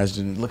hand on her ass,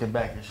 just looking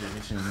back and shit.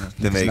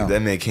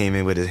 That man came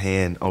in with his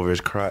hand over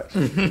his crotch.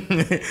 Make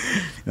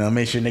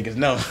sure niggas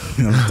know.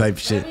 Type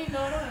shit. I mean,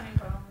 no, I don't have any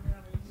problem with that.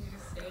 I mean, you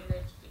just say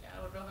that.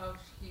 I don't know how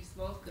he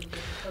smells because the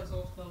cups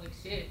don't smell like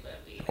shit. But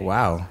I mean,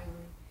 Wow.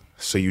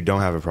 So you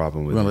don't have a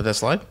problem You with want to it? let that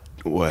slide?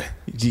 What?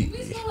 you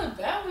be smelling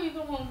bad when you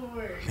come home from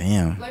work.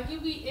 Damn. Like you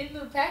be in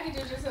the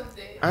packages or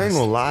something. I ain't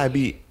gonna lie,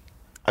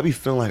 I be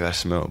feeling like I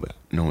smell, but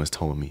no one's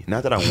told me.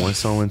 Not that I want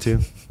someone to,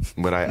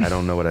 but I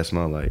don't know what I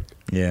smell like.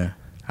 Yeah.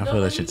 I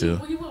feel that shit too.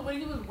 When he was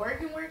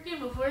working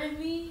before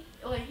me,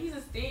 like he's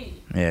a stink.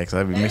 Yeah, because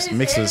I be And mixed his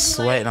with hair be,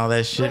 sweat and all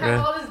that shit, like,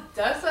 have bro. all this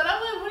dust on.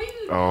 I'm like, what are you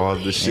doing? Oh,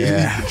 the shit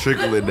Yeah.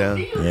 trickling down.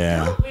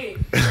 Yeah. It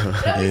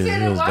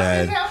was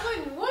bad. I was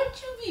like,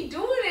 what you be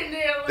doing in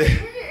there?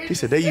 Like, He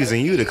said they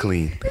using you to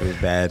clean. It was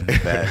bad.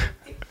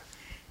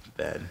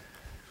 Bad.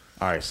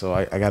 All right, so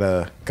I got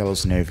a little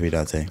scenario for you,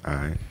 Dante. All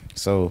right.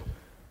 So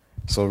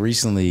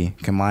recently,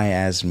 Kamaya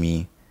asked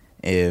me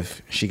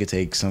if she could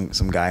take some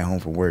guy home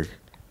from work.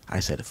 I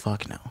said,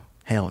 fuck no.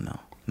 Hell no.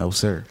 No,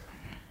 sir.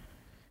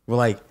 Well,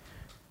 like,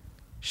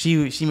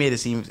 she made it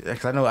seem,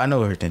 cause I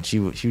know her then. She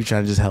was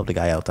trying to just help the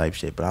guy out type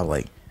shit, but I was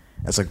like,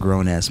 that's a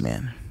grown-ass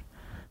man.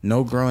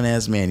 No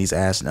grown-ass man needs to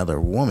ask another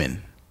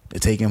woman to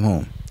take him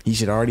home. He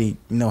should already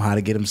know how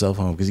to get himself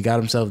home because he got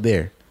himself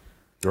there.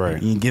 Right.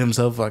 He can get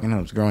himself fucking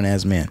home. It's a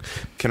grown-ass man.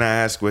 Can I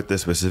ask what the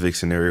specific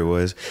scenario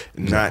was?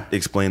 Not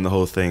explain the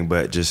whole thing,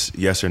 but just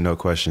yes or no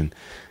question.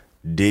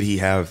 Did he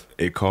have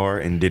a car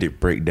and did it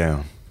break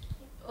down?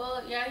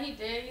 Well, yeah, he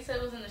did. He said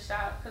it was in the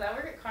shop because I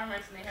work at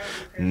CarMax and they have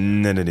a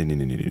No.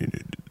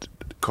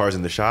 Cars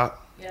in the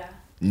shop? Yeah.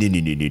 No.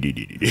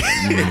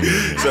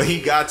 So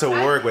he got to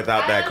work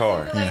without that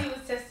car. I feel like he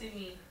was testing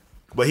me.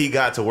 But he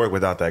got to work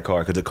without that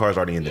car because the car's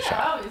already in the Yeah,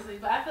 shop. obviously,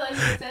 but I feel like he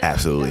was testing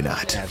Absolutely me.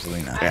 not.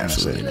 Absolutely not. I think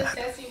Absolutely he was not.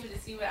 testing me to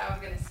see what I was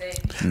gonna say.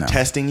 No.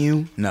 Testing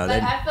you? No, But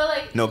that, I feel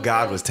like No,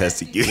 God was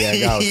testing you. Yeah,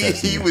 God was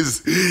testing he you.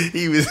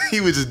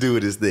 was just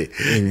doing his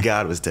thing.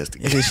 God was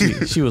testing and then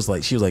you. she was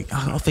like,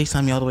 oh, I'll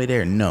FaceTime you all the way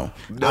there. No.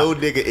 No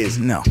nigga is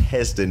No.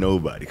 testing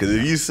nobody. Because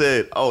if you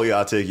said, "Oh yeah,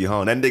 I'll take you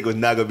home," that nigga was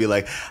not gonna be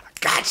like, "I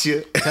got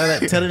you." Tell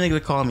the nigga to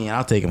call me and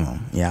I'll take him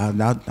home. Yeah,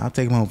 I'll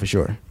take him home for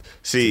sure.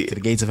 See, To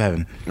the gates of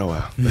heaven. oh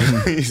wow,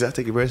 I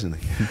take it personally.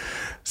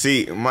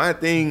 See, my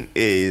thing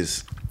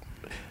is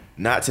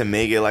not to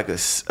make it like a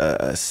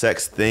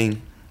sex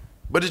thing,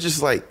 but it's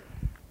just like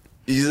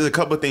there's a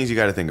couple of things you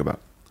got to think about.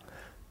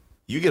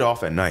 You get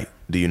off at night,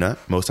 do you not?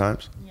 Most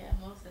times, Yeah,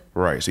 most of it.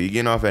 right? So you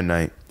getting off at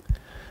night.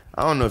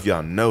 I don't know if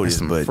y'all noticed,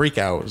 Some but freak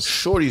hours.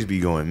 shorties be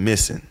going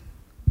missing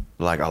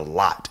like a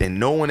lot,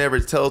 and no one ever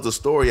tells the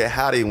story of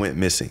how they went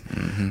missing.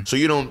 Mm-hmm. So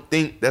you don't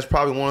think that's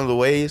probably one of the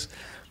ways?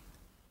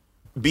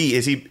 B,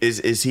 is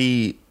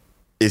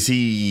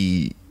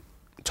he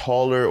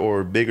taller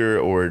or bigger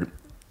or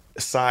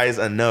size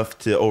enough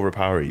to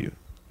overpower you?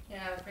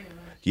 Yeah, pretty much.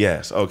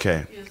 Yes.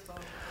 Okay. He was tall.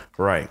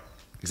 Right.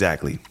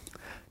 Exactly.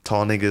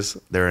 Tall niggas,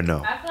 they're a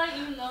no. I feel like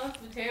even though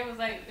if Terry was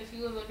like, if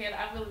he was looking at it,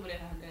 I really wouldn't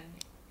have done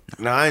it.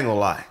 Now I ain't gonna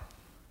lie.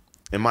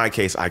 In my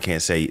case, I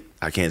can't say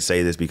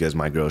this because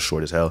my girl's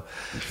short as hell.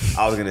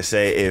 I was gonna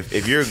say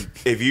if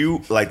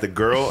you like the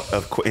girl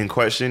in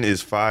question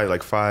is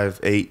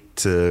 5'8"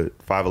 to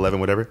 5'11",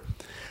 whatever,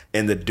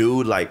 and the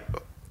dude like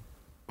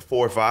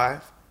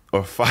 4'5"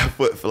 or 5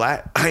 foot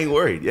flat, I ain't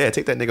worried. Yeah,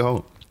 take that nigga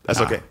home. That's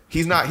Nah. okay.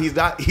 He's not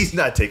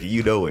taking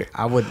you nowhere.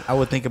 I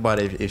would think about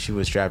it if she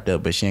was strapped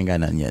up, but she ain't got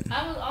nothing yet.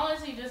 I was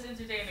honestly just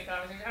entertaining the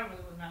conversation. I really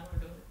was not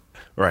going to do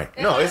it. Right.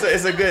 No, it's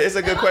a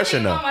good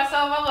question though. I'm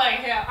myself, I'm like,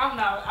 hell, I'm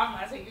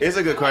not taking it. It's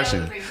a good I'm not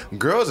question. taking it.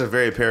 Girls are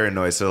very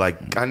paranoid, so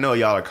like I know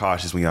y'all are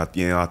cautious when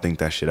y'all think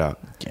that shit out.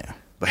 Yeah.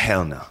 But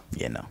hell no.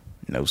 Yeah,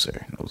 no sir.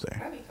 I be cautious.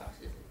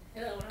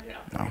 Hell, when I get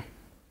off. No.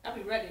 I'll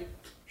be ready.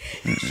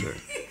 Sure.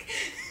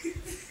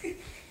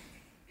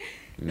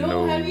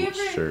 No, have you ever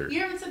sure.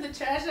 you ever took the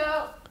trash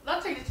out?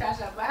 Not take the trash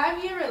out, but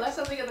have you ever left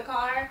something in the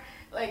car,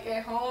 like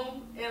at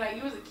home, and like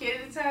you was a kid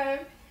at the time,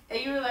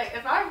 and you were like,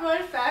 if I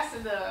run fast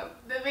enough,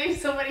 then maybe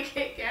somebody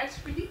can't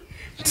catch me. You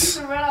used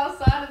to run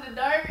outside in the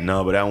dark.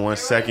 No, but that 1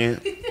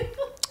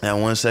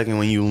 second,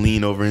 when you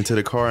lean over into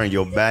the car and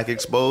your back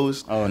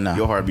exposed, Oh, no.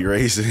 your heart be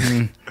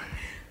racing.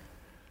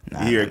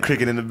 Nah, You hear a no.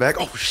 cricket in the back.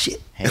 Oh shit.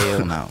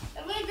 Hell no.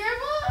 I'm like,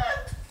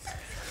 Grandma.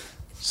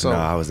 So No,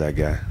 I was that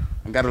guy.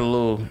 I got a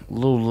little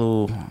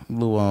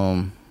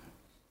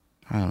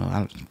I don't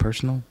know,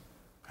 personal.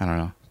 I don't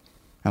know.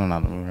 I don't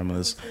remember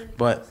this.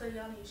 But So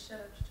y'all need to shut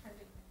up. Just trying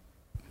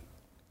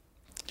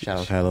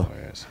to- shout out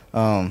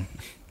Kylo.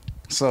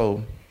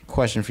 So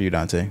question for you,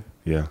 Dante.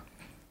 Yeah.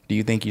 Do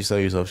you think you sell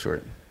yourself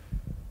short?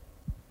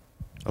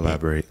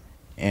 Elaborate.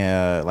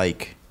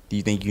 Like, do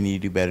you think you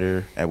need to do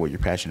better at what you're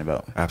passionate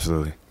about?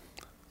 Absolutely.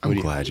 I'm What do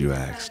you- glad you We just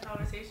had a asked.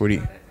 conversation What do you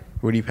about it.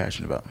 What are you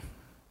passionate about?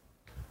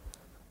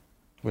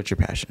 What's your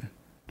passion?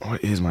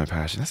 What is my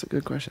passion? That's a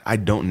good question. I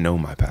don't know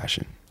my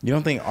passion. You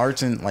don't think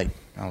arts and like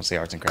I don't say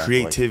arts and crafts. but,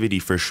 like- Creativity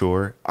for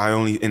sure.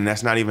 And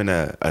that's not even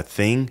a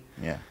thing.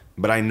 yeah.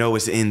 But I know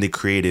it's in the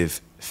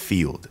creative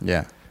field.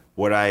 Yeah.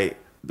 Why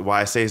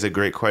I say it's a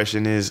great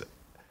question is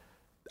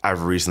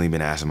I've recently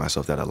been asking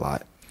myself that a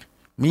lot.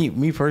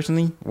 Me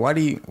personally, why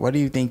do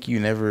you think you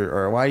never,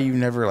 or why you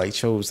never like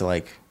chose to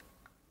like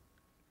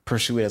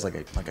pursue it as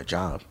like a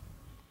job?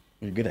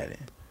 You're good at it.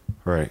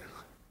 Right.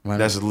 Why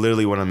That's not?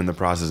 literally what I'm in the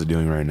process of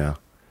doing right now.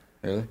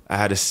 Really?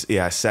 I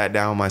sat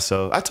down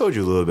myself. I told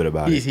you a little bit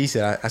about it. He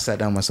said I sat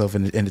down myself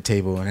in the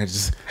table and I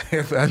just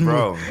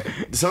Bro,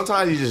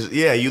 sometimes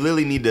you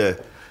literally need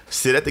to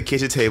sit at the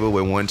kitchen table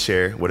with one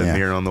chair with a Yeah.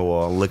 mirror on the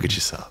wall, look at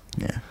yourself.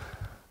 Yeah.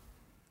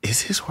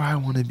 Is this where I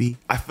want to be?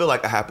 I feel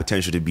like I have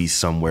potential to be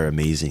somewhere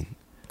amazing.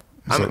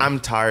 I'm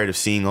tired of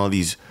seeing all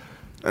these,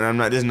 and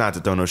this is not to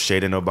throw no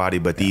shade at nobody,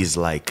 but these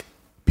like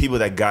people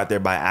that got there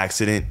by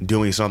accident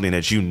doing something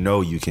that you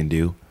know you can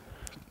do.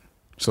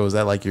 So is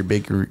that like your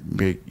big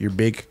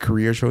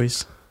career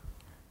choice?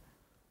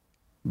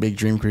 Big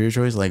dream career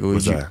choice? Like what would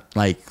What's you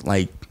that?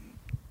 like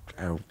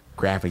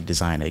graphic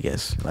design, I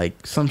guess.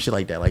 Like some shit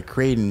like that. Like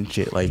creating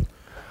shit like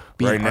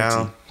being Right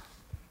now,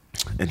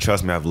 artsy. and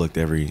trust me,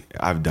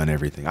 I've done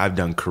everything. I've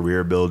done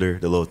Career Builder,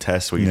 the little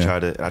test where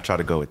I try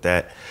to go with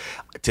that.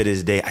 To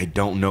this day, I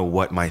don't know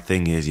what my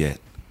thing is yet.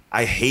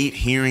 I hate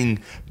hearing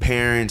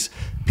parents,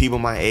 people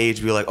my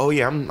age be like, oh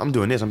yeah, I'm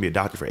doing this. I'm gonna be a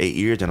doctor for 8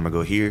 years, then I'm gonna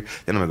go here,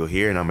 then I'm gonna go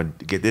here, and I'm gonna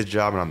get this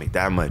job and I'll make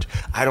that much.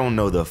 I don't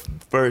know the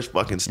first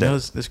fucking You step. know,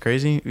 it's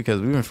crazy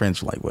because we've been friends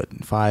for like what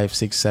 5,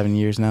 6, 7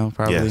 years now,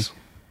 probably. Yes.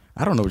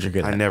 I don't know what you're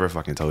good at. I never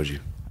fucking told you.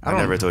 I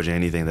don't- never told you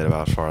anything that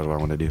about as far as what I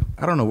want to do.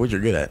 I don't know what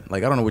you're good at.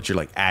 Like I don't know what you're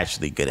like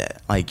actually good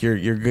at. Like you're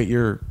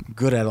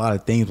good at a lot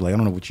of things, but like I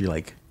don't know what you're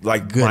like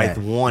good Like at.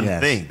 one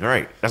Yes. thing,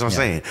 right? That's what I'm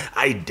saying.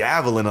 I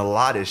dabble in a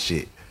lot of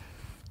shit,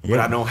 but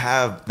Yeah. I don't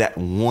have that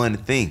one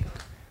thing.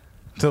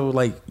 So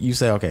like you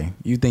say, okay,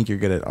 you think you're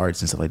good at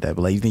arts and stuff like that,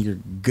 but like you think you're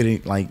good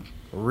at like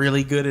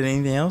really good at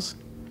anything else?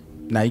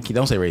 Now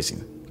don't say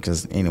racing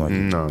because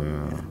anyone. No.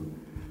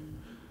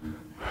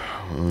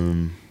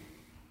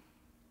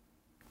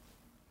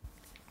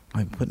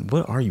 Like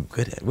what are you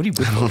good at? What are you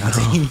good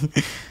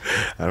at?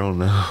 I don't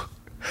know.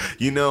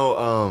 You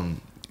know,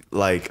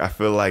 like I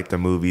feel like the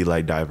movie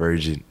like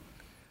Divergent.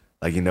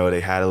 Like, you know, they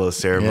had a little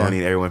ceremony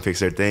and everyone picks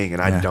their thing,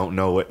 and I don't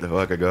know what the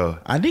fuck I go.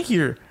 I think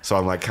you're. So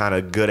I'm like kind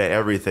of good at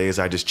everything,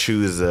 so I just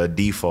choose a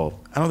default.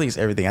 I don't think it's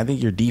everything. I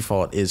think your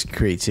default is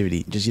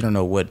creativity. Just you don't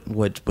know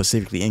what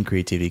specifically in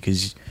creativity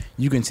because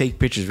you can take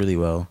pictures really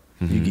well.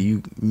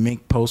 You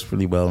make posts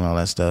really well and all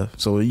that stuff.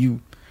 So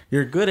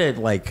you're good at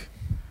like,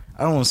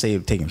 I don't want to say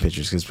taking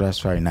pictures because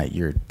that's probably not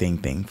your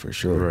thing for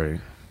sure.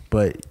 Right.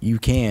 But you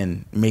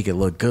can make it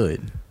look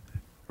good.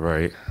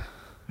 Right.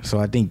 So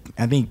I think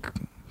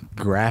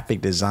graphic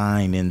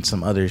design and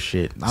some other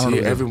shit. I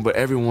don't know.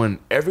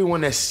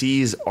 Everyone that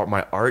sees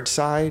my art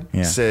side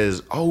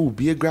says, "Oh,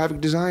 be a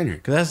graphic designer."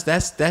 Cause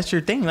that's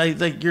your thing.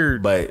 Like you're.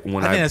 But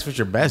when I think that's what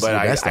you're best. But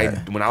you're best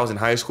at. when I was in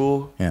high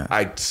school, Yeah.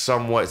 I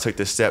somewhat took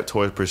the step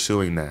towards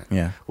pursuing that.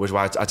 Yeah. Which is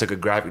why I took a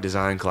graphic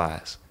design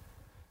class.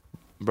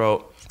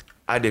 Bro,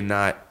 I did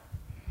not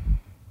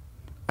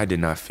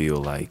feel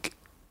like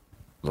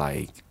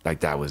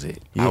that was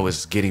it. Yeah. I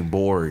was getting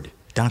bored.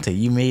 Dante,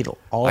 you made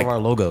all Like, of our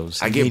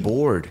logos. I You get made-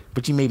 bored.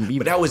 But you made.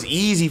 But that was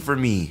easy for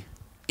me.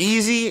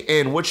 Easy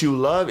and what you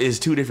love is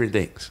two different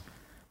things.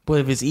 But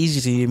if it's easy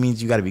to you, it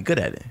means you got to be good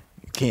at it.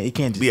 It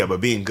can't just. Yeah, but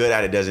being good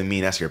at it doesn't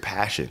mean that's your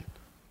passion.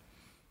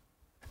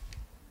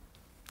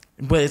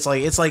 But it's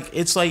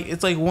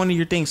like one of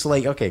your things. So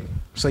like, okay,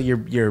 so your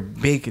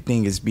big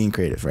thing is being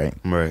creative, right?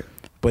 Right.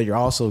 But you're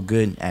also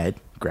good at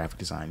graphic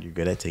design. You're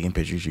good at taking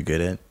pictures. You're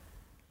good at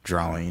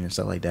drawing and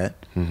stuff like that.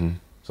 Mm-hmm.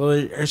 So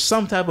there's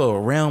some type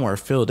of realm or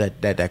field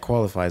that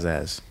qualifies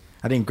as.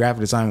 I think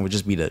graphic design would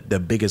just be the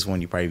biggest one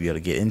you probably be able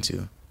to get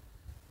into.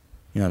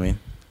 You know what I mean?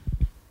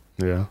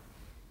 Yeah.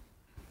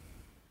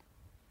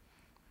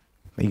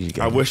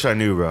 I wish I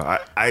knew, bro.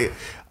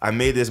 I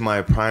made this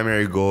my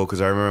primary goal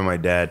because I remember my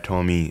dad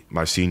told me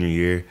my senior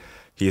year,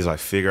 he's like,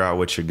 figure out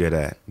what you're good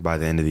at by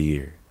the end of the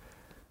year.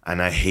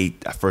 And I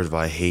hate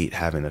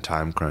having a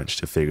time crunch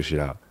to figure shit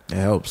out. It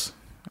helps.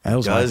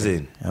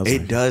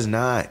 It does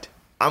not.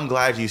 I'm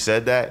glad you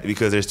said that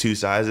because there's two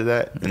sides of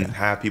that. And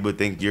half people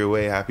think your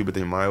way, half people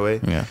think my way.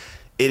 Yeah.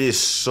 It is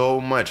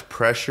so much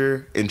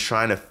pressure in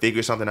trying to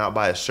figure something out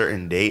by a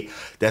certain date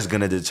that's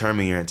going to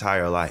determine your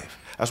entire life.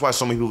 That's why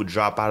so many people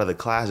drop out of the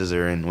classes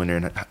they're in when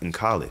they're in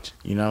college.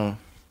 You know,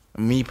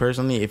 me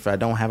personally, if I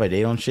don't have a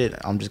date on shit,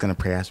 I'm just going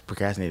to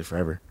procrastinate it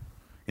forever.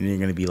 And then you're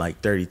going to be like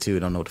 32,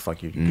 don't know what the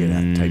fuck you're good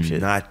at type shit.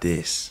 Not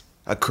this.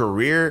 A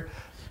career,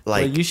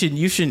 like... But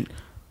you should,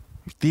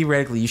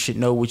 theoretically, you should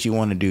know what you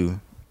want to do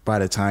by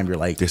the time you're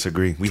like...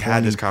 Disagree. We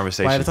had this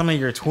conversation. By the time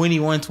you're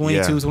 21,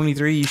 22,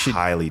 23, you should...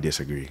 Highly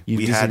disagree. You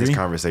had this disagree?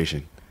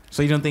 conversation.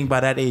 So you don't think by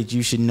that age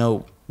you should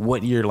know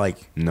what you're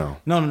like... No.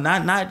 No,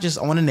 not just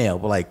on a nail,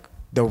 but like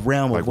the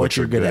realm Like of what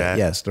you're good at.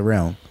 Yes, the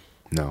realm.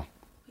 No.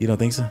 You don't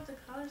think so?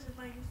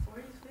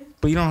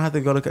 But you don't have to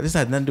go to... This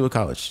has nothing to do with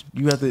college.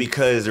 You have to...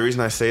 Because the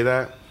reason I say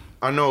that,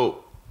 I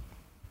know...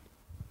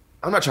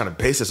 I'm not trying to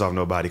base this off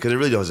nobody because it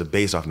really doesn't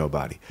base off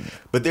nobody.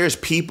 But there's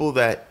people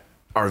that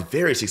are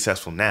very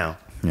successful now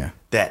Yeah.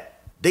 that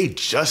they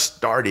just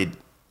started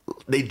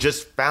they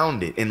just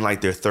found it in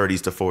like their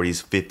 30s to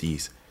 40s,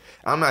 50s.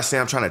 I'm not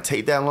saying I'm trying to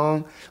take that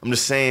long. I'm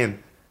just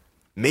saying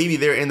maybe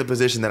they're in the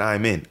position that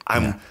I'm in.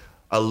 I'm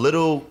a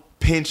little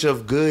pinch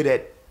of good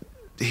at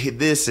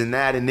this and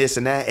that and this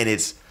and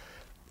that,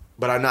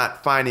 but I'm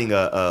not finding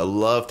a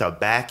love to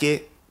back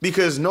it,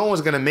 because no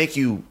one's gonna make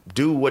you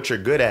do what you're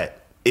good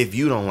at if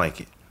you don't like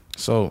it.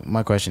 So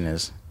my question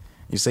is,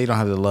 you say you don't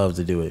have the love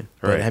to do it,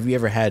 but Right. have you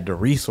ever had the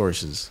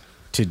resources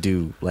to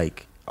do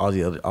like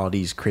all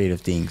these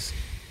creative things?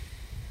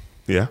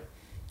 Yeah.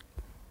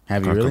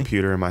 Have you A really?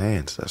 computer in my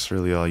hands. That's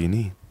really all you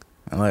need.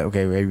 I'm like,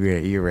 okay,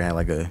 maybe you ever had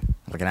like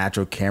an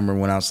actual camera,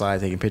 went outside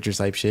taking pictures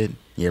type shit?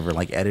 You ever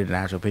like edit an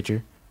actual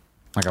picture,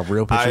 like a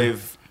real picture?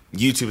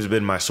 YouTube has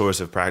been my source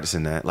of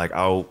practicing that. Like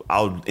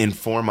I'll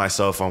inform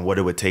myself on what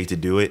it would take to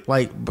do it.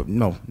 Like, but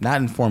no,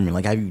 not informing.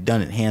 Like, have you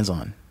done it hands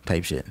on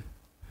type shit?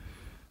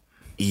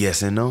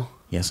 Yes and no.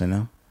 Yes or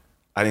no?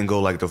 I didn't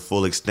go like the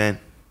full extent,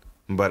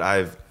 but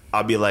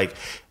I'll be like,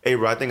 hey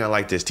bro, I think I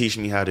like this. Teach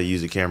me how to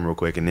use the camera real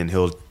quick, and then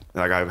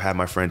I had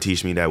my friend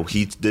teach me that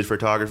he did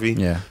photography.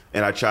 Yeah.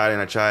 And I tried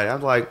it.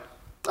 I'm like,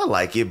 I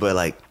like it, but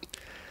like,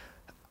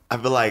 I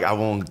feel like I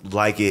won't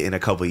like it in a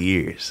couple of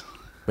years.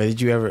 But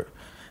did you ever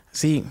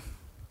see?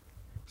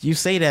 You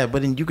say that,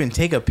 but then you can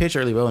take a picture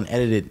really well and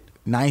edit it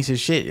nice as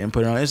shit and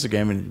put it on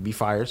Instagram and it'd be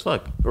fire as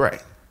fuck.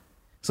 Right.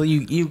 So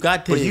you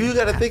got to. But you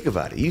got to think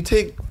about it. You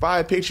take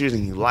 5 pictures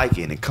and you like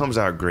it and it comes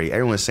out great.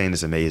 Everyone's saying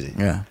it's amazing.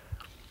 Yeah.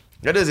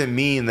 That doesn't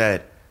mean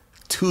that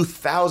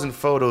 2,000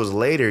 photos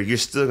later, you're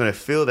still going to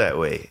feel that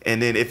way. And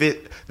then if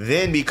it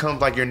then becomes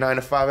like your 9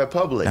 to 5 at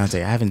Publix.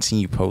 Dante, I haven't seen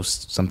you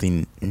post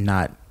something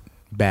not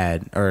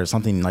bad or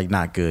something like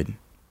not good.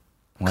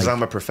 Because Like,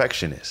 I'm a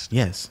perfectionist.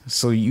 yes.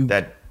 So you.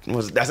 That's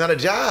not a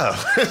job.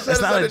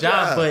 That's not a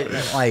job, but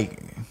like.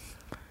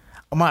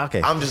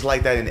 Okay. I'm just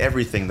like that in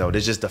everything, though.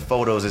 There's just the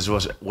photos is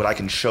what I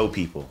can show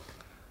people.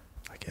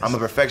 I guess. I'm a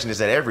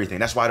perfectionist at everything.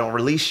 That's why I don't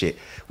release shit.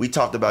 We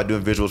talked about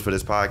doing visuals for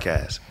this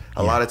podcast.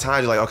 A lot of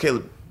times you're like,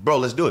 okay, bro,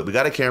 let's do it. We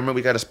got a camera.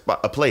 We got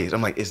a place.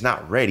 I'm like, it's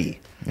not ready.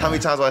 How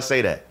many times do I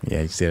say that?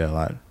 Yeah, you say that a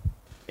lot.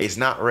 It's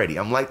not ready.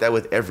 I'm like that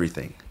with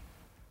everything.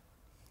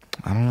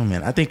 I don't know,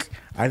 man. I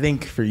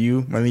think for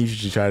you, I think you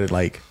should try to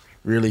like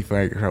really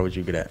figure out what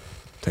you're good at,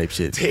 type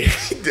shit.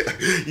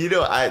 You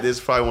know, this is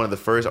probably one of the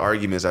first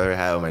arguments I ever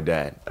had with my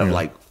dad of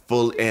like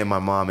and my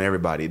mom and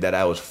everybody, that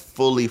I was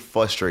fully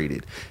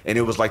frustrated. And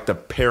it was like the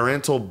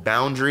parental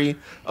boundary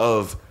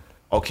of,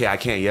 okay, I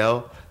can't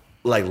yell,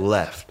 like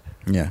left.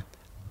 Yeah.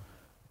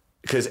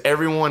 Because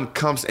everyone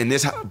comes, and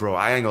this, bro,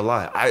 I ain't gonna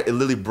lie. It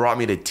literally brought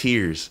me to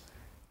tears.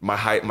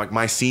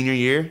 My senior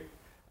year,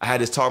 I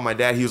had this talk with my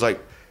dad. He was like,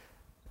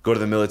 go to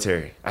the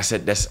military. I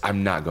said,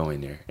 I'm not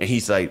going there. And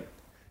he's like,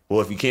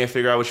 well, if you can't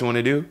figure out what you want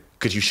to do,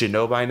 because you should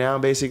know by now,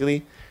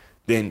 basically,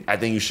 then I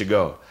think you should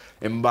go.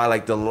 And by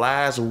like the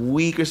last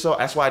week or so,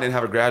 that's why I didn't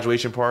have a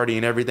graduation party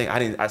and everything. I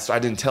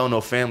didn't tell no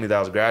family that I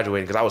was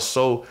graduating, because I was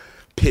so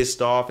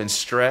pissed off and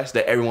stressed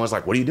that everyone's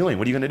like, what are you doing?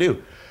 What are you going to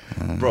do?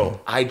 Bro,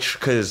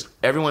 because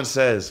everyone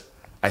says,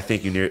 I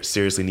think you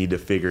seriously need to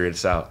figure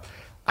this out.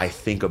 I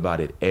think about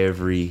it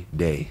every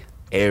day.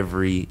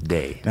 Every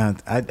day. Now,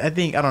 I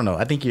think, I don't know.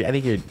 I think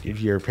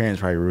your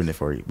parents probably ruined it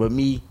for you. But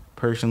me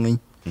personally,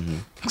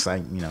 because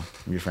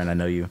your friend, I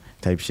know you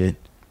type shit.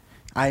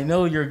 I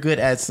know you're good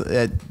at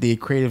the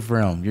creative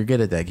realm. You're good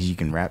at that because you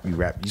can rap. You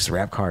used to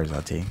rap cars,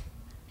 I'll tell you.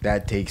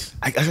 That takes.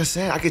 Like I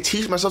said, I could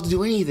teach myself to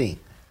do anything.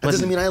 That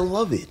doesn't mean I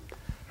love it.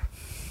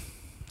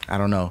 I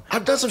don't know.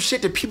 I've done some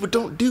shit that people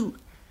don't do.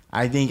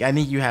 I think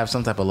you have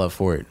some type of love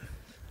for it.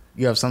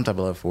 You have some type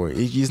of love for it.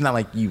 It's not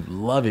like you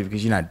love it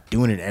because you're not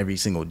doing it every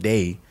single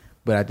day.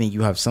 But I think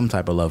you have some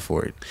type of love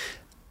for it.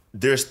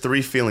 There's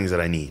 3 feelings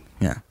that I need.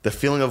 Yeah. The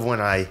feeling of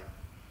when I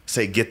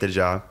say get the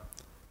job,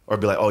 or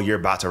be like, oh, you're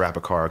about to wrap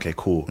a car. Okay,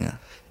 cool. Yeah.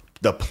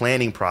 The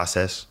planning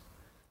process,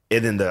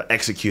 and then the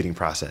executing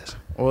process.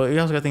 Well, you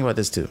also got to think about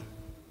this too,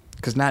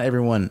 because not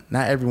everyone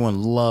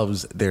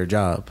loves their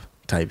job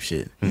type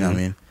shit. You know what I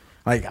mean?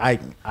 Like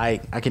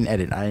I can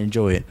edit, I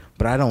enjoy it,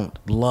 but I don't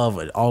love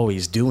it,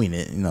 always doing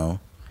it. You know,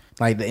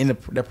 like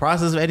the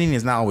process of editing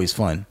is not always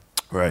fun.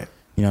 Right.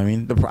 You know what I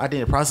mean? I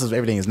think the process of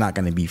everything is not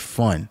going to be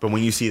fun. But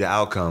when you see the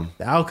outcome,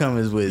 The outcome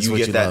is what you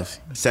you get that love.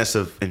 sense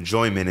of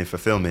enjoyment and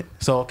fulfillment.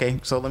 So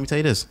let me tell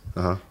you this.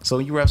 Uh-huh. So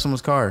you wrap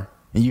someone's car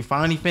and you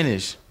finally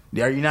finish.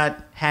 Are you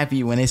not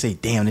happy when they say,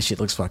 "Damn, this shit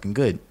looks fucking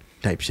good,"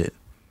 type shit?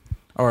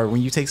 Or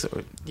when you take those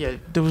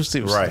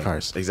Right.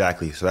 cars.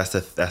 Exactly. So that's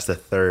the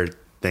third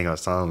thing I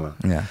was talking about.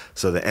 Yeah.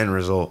 So the end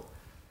result,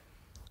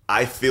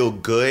 I feel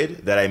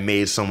good that I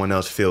made someone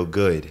else feel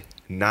good,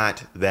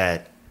 not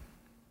that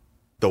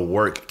the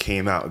work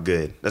came out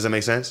good. Does that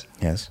make sense?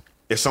 Yes.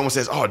 If someone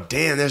says, "Oh,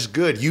 damn, that's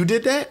good. You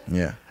did that?"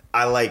 Yeah.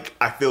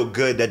 I feel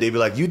good that they'd be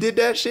like, "You did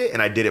that shit?"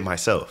 And I did it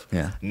myself.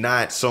 Yeah.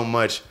 Not so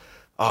much,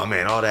 "Oh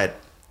man, all that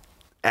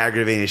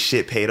aggravating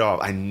shit paid off."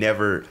 I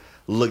never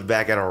looked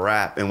back at a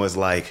rap and was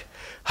like,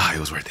 "Ah, it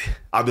was worth it."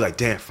 I'll be like,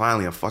 "Damn,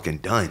 finally I'm fucking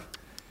done."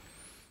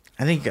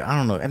 I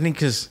don't know.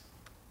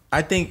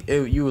 I think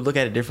you would look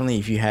at it differently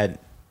if you had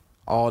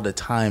all the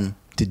time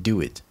to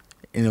do it.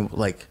 And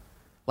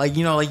Like,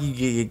 you know, like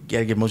you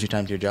gotta give most of your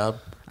time to your job.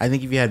 I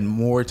think if you had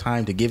more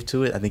time to give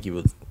to it, I think you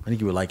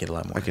would like it a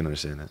lot more. I can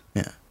understand that.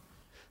 Yeah.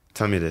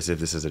 Tell me this, if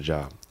this is a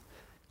job.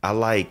 I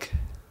like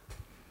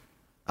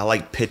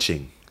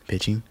pitching.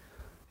 Pitching.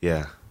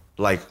 Yeah.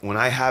 Like when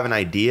I have an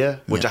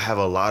idea, which I have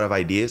a lot of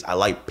ideas, I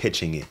like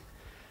pitching it.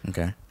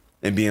 Okay.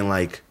 And being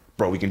like,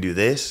 bro, we can do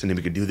this, and then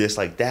we could do this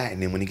like that,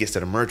 and then when it gets to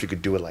the merch, we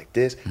could do it like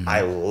this.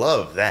 I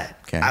love that.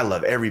 Okay. I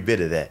love every bit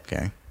of that.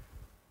 Okay.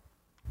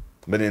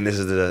 But then this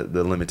is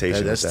the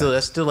limitation. That's with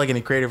that. still like in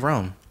the creative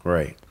realm.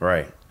 Right.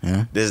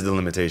 Yeah. This is the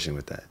limitation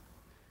with that.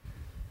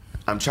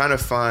 I'm trying to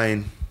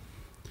find,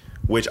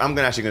 which I'm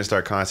actually gonna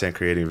start content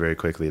creating very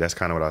quickly. That's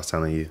kind of what I was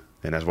telling you,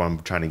 and that's what I'm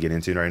trying to get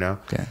into right now.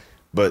 Okay.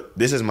 But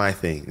this is my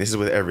thing. This is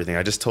with everything.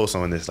 I just told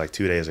someone this like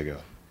 2 days ago.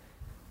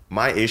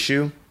 My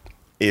issue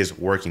is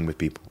working with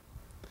people.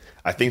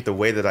 I think the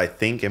way that I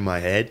think in my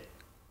head,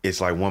 it's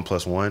like 1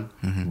 + 1,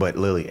 but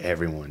literally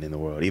everyone in the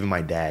world, even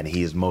my dad,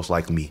 he is most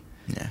like me.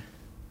 Yeah.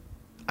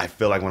 I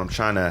feel like when I'm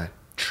trying to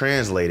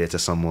translate it to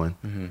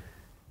someone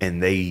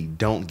and they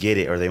don't get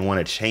it or they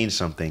want to change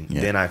something,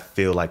 then I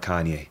feel like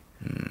Kanye.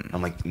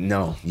 I'm like,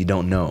 no, you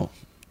don't know.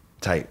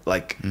 Type.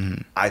 Like,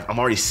 I'm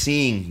already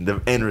seeing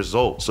the end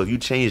result. So if you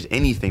change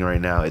anything right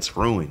now, it's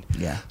ruined.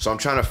 Yeah. So I'm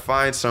trying to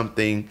find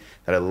something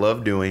that I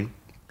love doing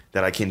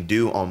that I can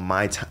do on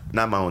my time,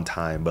 not my own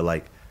time, but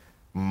like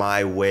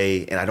my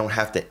way, and I don't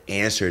have to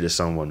answer to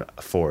someone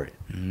for it.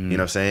 You know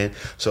what I'm saying?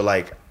 So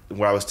like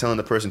what I was telling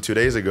the person 2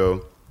 days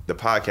ago, the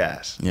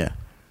podcast. Yeah.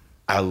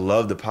 I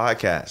love the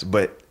podcast,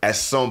 but at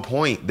some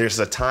point there's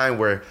a time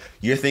where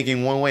you're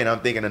thinking one way and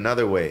I'm thinking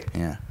another way.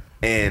 Yeah.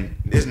 And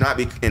it's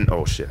not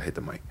oh shit, I hit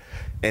the mic.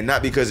 And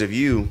not because of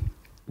you,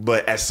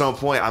 but at some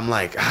point I'm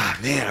like,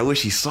 man, I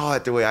wish he saw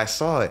it the way I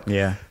saw it.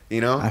 Yeah. You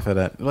know? I feel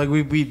that. Like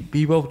we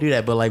both do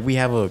that, but like we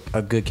have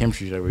a good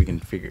chemistry that we can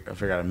figure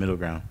out a middle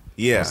ground.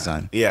 Yeah. This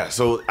time. Yeah.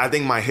 So I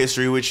think my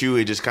history with you,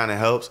 it just kind of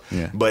helps.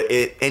 Yeah. But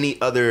any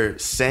other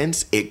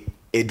sense,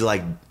 it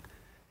like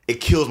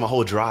it kills my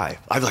whole drive.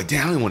 I'd be like,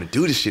 damn, I don't want to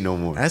do this shit no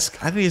more. I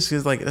think it's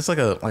just like that's like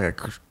a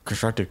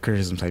constructive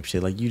criticism type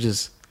shit. Like you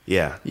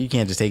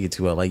can't just take it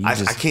too well. Like I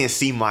can't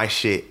see my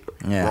shit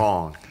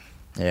wrong.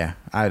 Yeah,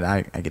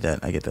 I get that.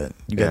 I get that.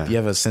 You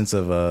have a sense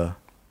of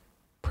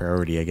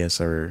priority, I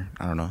guess, or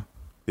I don't know.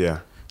 Yeah.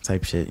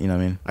 Type shit. You know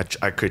what I mean?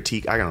 I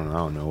critique. I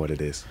don't know what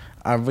it is.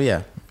 But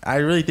yeah, I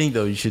really think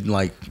though you should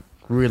like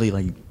really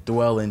like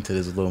dwell into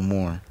this a little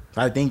more.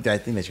 I think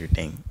that's your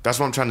thing. That's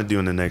what I'm trying to do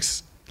in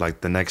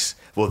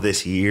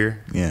this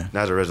year. Yeah.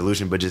 Not as a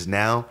resolution, but just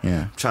now.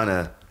 Yeah. I'm trying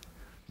to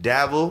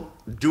dabble,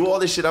 do all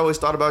this shit I always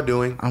thought about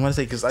doing. I'm gonna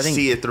say because I think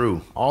see it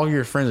through. All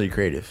your friends are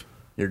creative.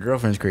 Your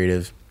girlfriend's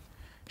creative.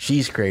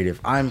 She's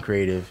creative. I'm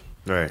creative.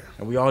 Right.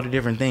 And we all do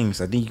different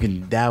things. I think you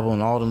can dabble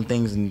in all them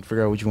things and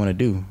figure out what you want to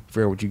do.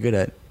 Figure out what you're good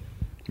at.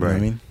 You know what I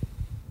mean?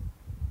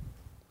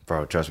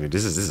 Bro, trust me,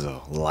 this is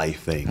a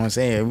life thing. I'm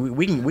saying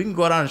we can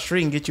go down the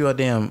street and get you a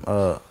damn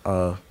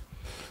a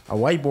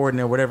whiteboard and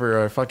or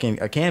whatever, or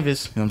fucking a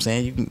canvas. You know what I'm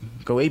saying? You can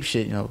go ape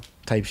shit,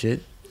 type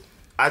shit.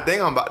 I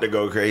think I'm about to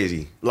go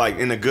crazy, like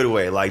in a good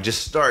way. Like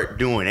just start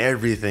doing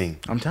everything.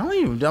 I'm telling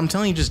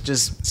you,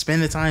 just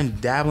spend the time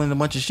dabbling in a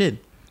bunch of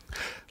shit.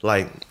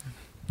 Like,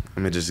 let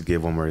me just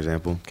give one more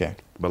example. Okay.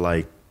 But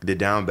like the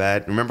Down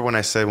Bad. Remember when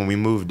I said when we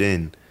moved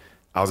in,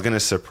 I was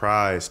gonna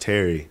surprise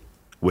Terry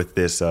with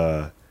this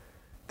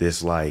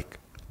like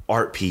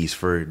art piece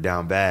for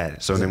Down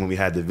Bad. So then when we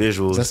had the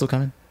visuals, Is that still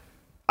coming?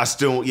 I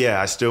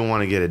still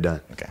want to get it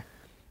done. Okay.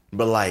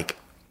 But like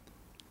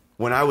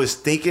when I was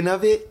thinking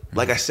of it,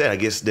 like I said, I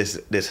guess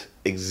this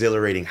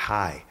exhilarating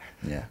high.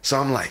 Yeah. So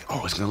I'm like,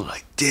 oh, it's gonna look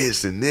like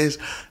this and this,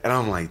 and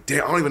I'm like,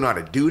 damn, I don't even know how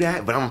to do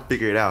that, but I'm gonna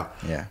figure it out.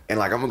 Yeah. And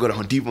like I'm gonna go to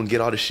Home Depot and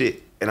get all the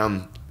shit,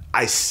 and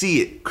I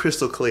see it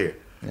crystal clear.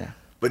 Yeah.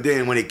 But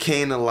then when it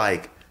came to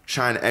like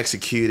trying to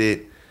execute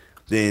it,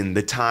 then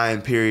the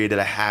time period that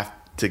I have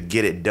to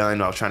get it done,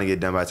 I was trying to get it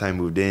done by the time I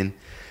moved in,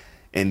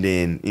 and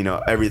then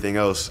everything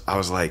else, I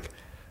was like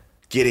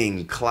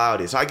getting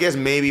clouded. So I guess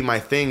maybe my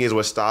thing is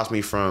what stops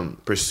me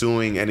from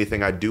pursuing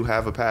anything I do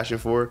have a passion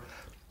for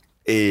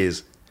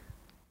is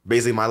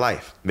basically my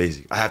life.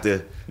 Basically, I have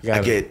to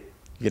I get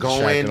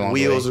going,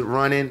 wheels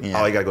running.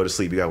 Yeah. Oh, you gotta go to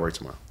sleep. You gotta work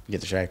tomorrow.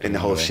 Get distracted, and the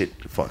whole shit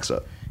fucks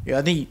up. Yeah,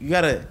 I think you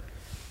gotta.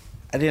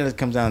 I think it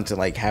comes down to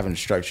like having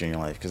structure in your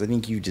life, because I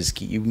think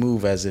you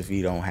move as if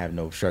you don't have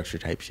no structure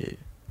type shit.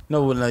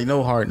 No, like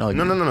no hard, no,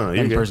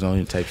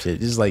 personal type shit.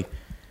 Just like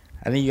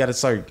I think you got to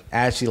start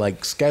actually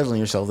like scheduling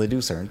yourself to do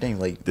certain things.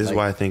 Like this is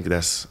why I think I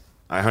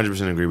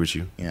 100% agree with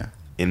you. Yeah.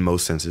 In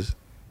most senses.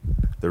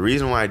 The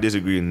reason why I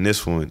disagree in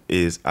this one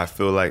is I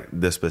feel like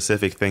the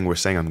specific thing we're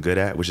saying I'm good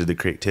at, which is the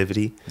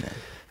creativity,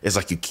 it's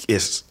like tell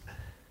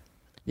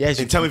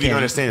me if you can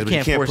understand this, but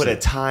you can't put a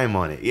time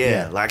on it.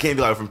 Yeah. Like I can't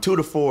be like from 2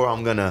 to 4,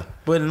 I'm gonna.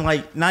 But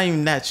like not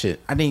even that shit.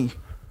 I think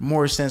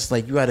more sense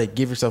like you got to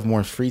give yourself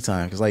more free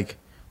time, because like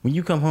when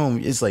you come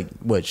home, it's like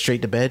what,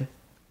 straight to bed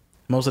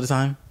most of the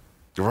time.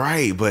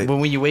 Right, but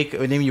when you wake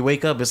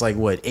up, it's like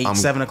what, 8,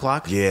 7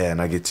 o'clock. Yeah,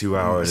 and I get 2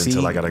 hours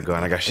until I gotta go,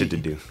 and I got shit to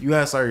do. You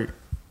gotta start.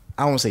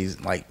 I won't say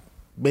like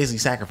basically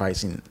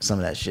sacrificing some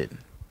of that shit.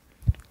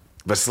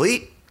 But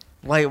sleep,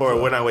 Like,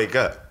 or when I wake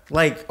up.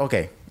 like,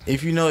 okay,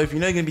 if you know you're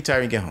gonna be tired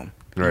when you get home,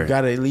 you Right.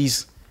 gotta at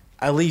least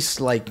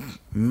like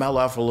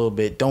mellow out for a little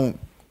bit. Don't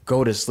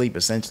go to sleep.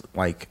 Essentially,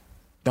 like,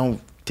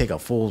 don't take a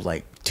full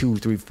like 2,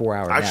 3, 4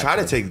 hour nap.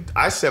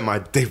 I set my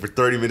day for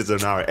 30 minutes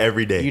an hour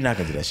every day. You're not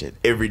gonna do that shit.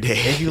 Every day.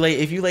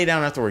 If you lay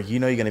down after work, you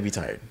know you're gonna be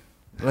tired.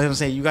 Like I'm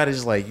saying, you gotta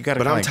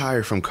But I'm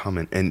tired from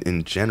coming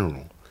in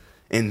general.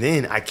 And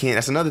then I can't,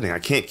 that's another thing. I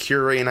can't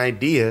curate an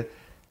idea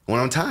when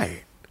I'm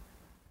tired.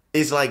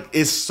 It's like,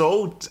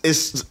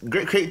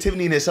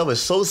 creativity in itself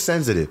is so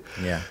sensitive.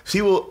 Yeah.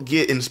 People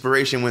get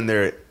inspiration when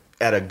they're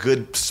at a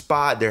good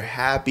spot, they're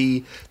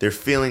happy, they're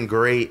feeling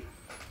great.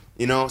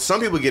 You know,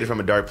 some people get it from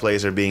a dark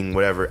place or being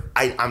whatever.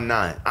 I'm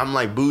not. I'm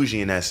like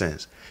bougie in that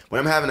sense. When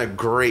I'm having a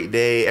great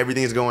day,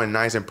 everything's going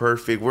nice and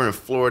perfect. We're in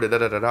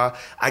Florida,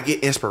 I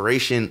get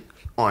inspiration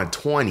on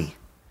 20.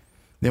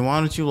 Then why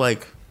don't you,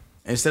 like,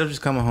 instead of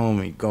just coming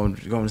home and going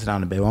to sit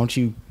down in bed, why don't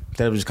you,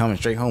 instead of just coming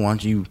straight home, why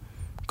don't you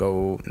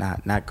go,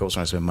 not go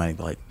somewhere to spend money,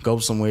 but like go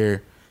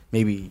somewhere,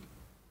 maybe,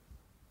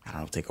 I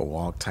don't know, take a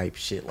walk type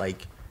shit.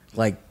 Like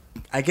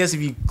I guess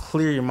if you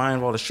clear your mind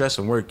of all the stress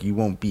and work, you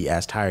won't be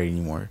as tired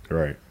anymore.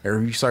 Right. Or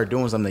if you start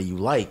doing something that you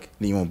like,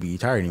 then you won't be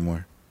tired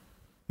anymore.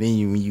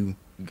 Then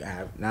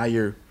now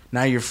you're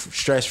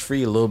stress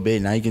free a little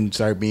bit. Now you can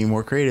start being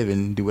more creative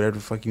and do whatever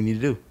the fuck you need to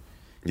do.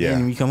 Yeah.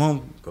 And when you come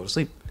home, go to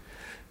sleep.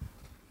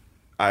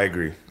 I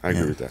agree. I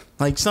agree with that.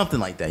 Like something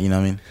like that, you know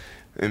what I mean?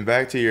 And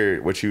back to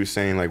what you were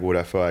saying, like what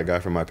I felt I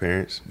got from my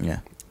parents. Yeah. I'm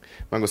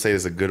not gonna say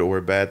it's a good or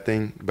a bad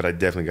thing, but I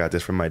definitely got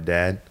this from my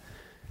dad.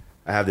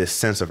 I have this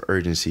sense of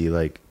urgency,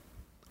 like,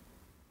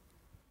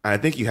 I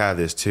think you have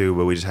this too,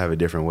 but we just have it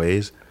different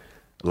ways.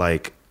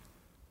 Like,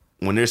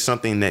 when there's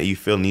something that you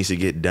feel needs to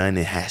get done,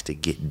 it has to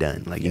get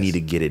done. Like, you need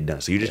to get it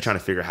done. So you're just trying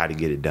to figure out how to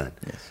get it done.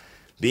 Yes.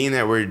 Being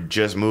that we're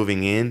just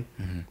moving in,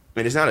 and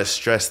it's not a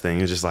stress thing.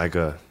 It's just like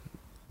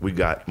we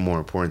got more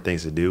important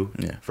things to do.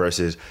 Yeah.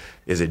 Versus,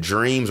 is it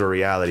dreams or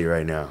reality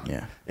right now?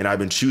 Yeah. And I've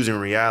been choosing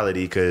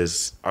reality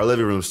because our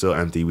living room's still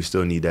empty. We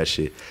still need that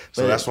shit.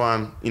 So But that's why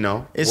I'm,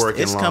 working it's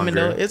longer. coming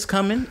though. It's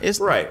coming. It's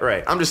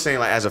Right. I'm just saying,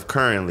 like, as of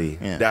currently,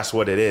 Yeah. that's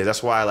what it is.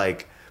 That's why,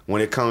 like,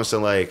 when it comes to,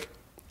 like,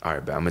 all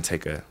right, but I'm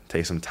gonna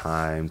take some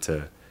time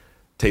to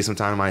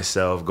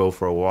myself, go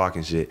for a walk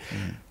and shit.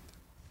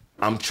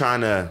 I'm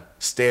trying to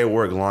stay at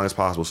work as long as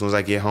possible. As soon as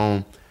I get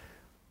home,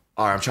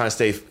 all right, I'm trying to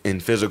stay in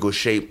physical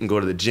shape and go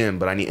to the gym,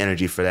 but I need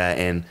energy for that.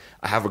 And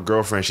I have a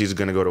girlfriend. She's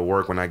gonna go to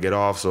work when I get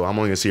off, so I'm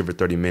only gonna see her for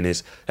 30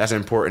 minutes. That's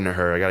important to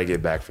her. I gotta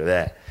get back for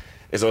that.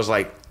 And so it's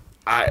like,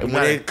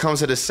 when it comes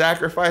to the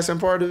sacrificing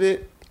part of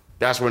it,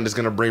 that's when it's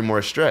gonna bring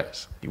more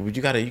stress. You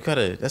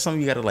gotta. That's something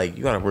you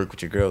gotta work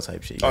with your girl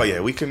type shit. Oh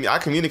yeah, I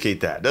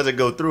communicate that. Does it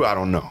go through? I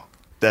don't know.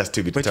 That's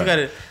to be But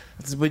determined.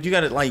 you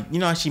gotta like, you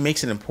know how she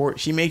makes it important.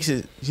 She makes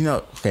it,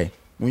 okay.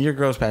 When your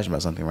girl's passionate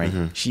about something, right?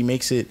 She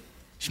makes it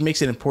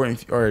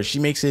important, or she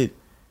makes it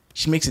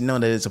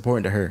known that it's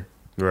important to her.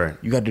 Right.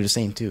 You gotta do the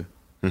same too.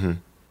 What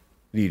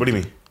do you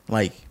mean?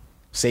 Like,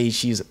 say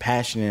she's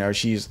passionate, or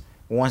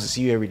wants to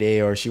see you every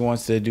day, or she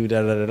wants to do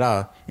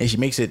and she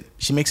makes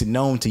it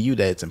known to you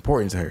that it's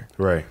important to her.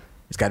 Right.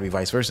 It's got to be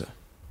vice versa.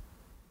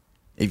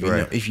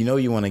 If you know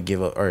you want to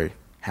give up or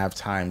have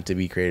time to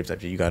be creative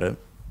type shit, you gotta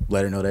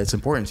let her know that it's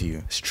important to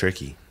you. It's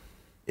tricky.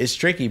 It's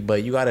tricky,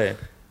 but you gotta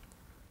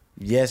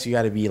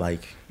be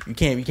like, you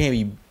can't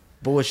be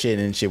bullshitting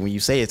and shit when you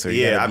say it to her.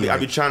 Yeah, I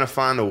be trying to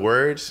find the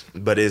words,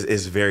 but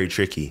it's very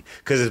tricky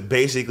because it's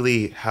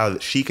basically how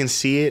she can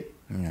see it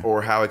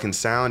or how it can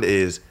sound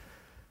is.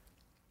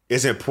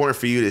 It's important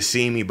for you to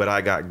see me, but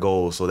I got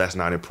goals, so that's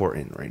not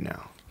important right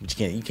now. But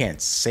you can't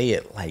say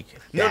it like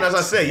that. No, that's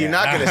what I say. You're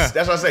not gonna. That's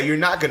what I say. You're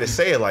not gonna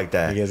say it like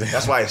that.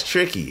 That's why it's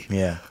tricky.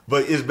 Yeah.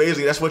 But it's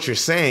basically that's what you're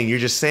saying. You're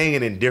just saying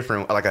it in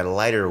different, like a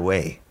lighter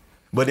way.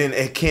 But then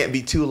it can't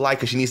be too light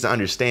because she needs to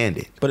understand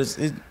it. But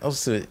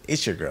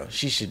it's your girl.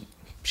 She should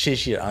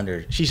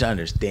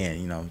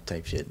understand,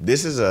 type shit.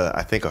 This is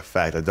I think a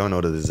fact. I don't know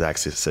the exact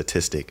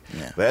statistic.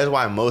 Yeah. But that's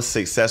why most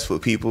successful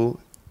people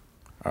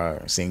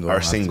Are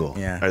single.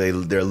 Yeah. Or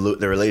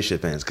their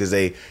relationship ends because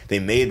they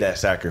made that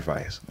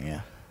sacrifice.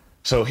 Yeah.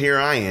 So here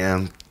I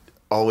am,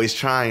 always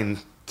trying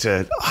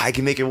to, I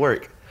can make it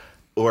work.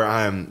 Or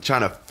I'm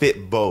trying to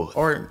fit both.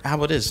 Or how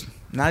about this?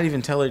 Not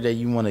even tell her that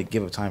you want to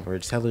give up time for her.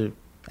 Just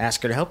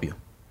ask her to help you.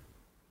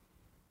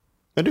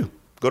 I do.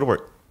 Go to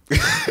work. Not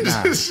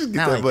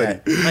like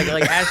that.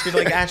 Like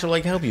ask her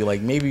like help you.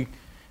 Like maybe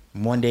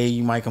one day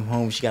you might come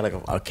home, she got like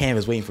a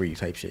canvas waiting for you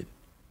type shit.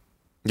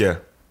 Yeah.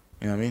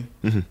 You know what I mean?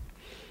 Mm-hmm.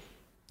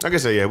 Like I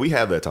said, yeah, we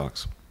have that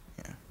talks.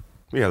 Yeah.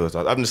 We have those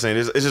talks. I'm just saying,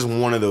 it's just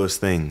one of those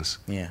things.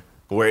 Yeah.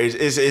 Where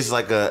it's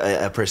like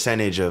a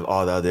percentage of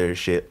all the other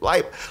shit.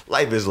 Life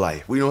is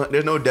life.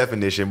 There's no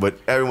definition, but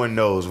everyone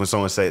knows when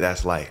someone say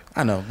that's life.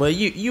 I know, but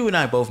you and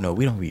I both know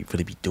we don't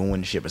really be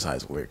doing shit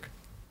besides work.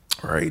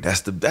 Right.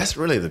 That's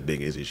really the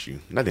biggest issue.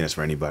 I think that's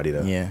for anybody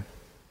though. Yeah.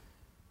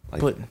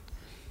 But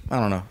I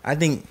don't know. I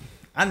think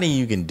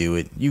you can do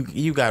it.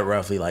 You got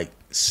roughly like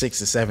 6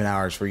 to 7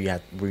 hours where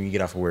you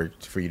get off of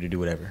work for you to do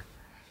whatever.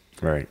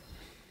 Right.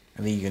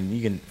 I think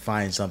you can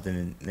find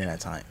something in that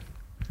time.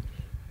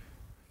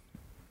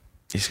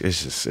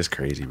 It's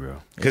crazy, bro.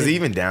 Because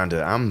even down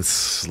to I'm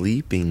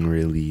sleeping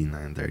really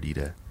 9:30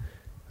 to.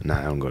 Nah,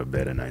 I don't go to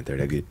bed at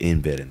 9:30. I get in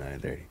bed at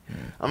 9:30.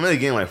 I'm really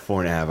getting like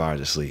 4.5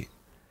 hours of sleep,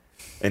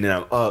 and then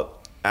I'm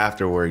up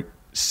after work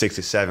 6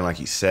 to 7, like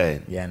you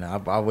said. Yeah,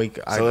 no, I wake.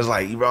 So it's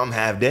like, bro, I'm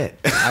half dead.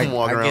 I'm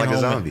walking around like a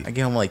zombie. I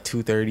get home like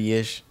 2:30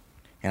 ish,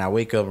 and I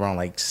wake up around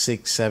like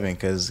 6, 7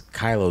 because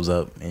Kylo's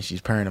up and she's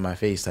purring in my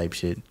face type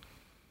shit.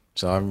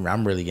 So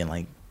I'm really getting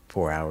like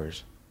 4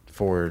 hours,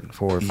 4 or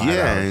 5 hours.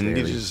 Yeah, and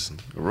you're just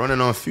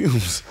running on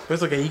fumes. But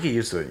it's okay. You get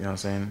used to it. You know what I'm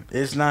saying?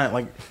 It's not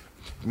like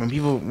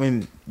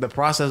when the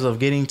process of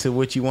getting to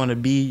what you want to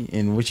be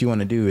and what you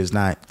want to do is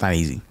not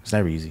easy. It's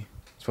never easy.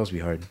 It's supposed to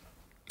be hard.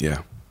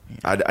 Yeah.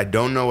 I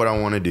don't know what I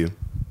want to do,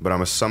 but I'm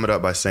going to sum it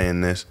up by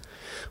saying this.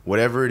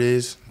 Whatever it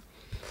is,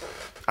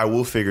 I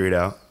will figure it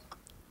out.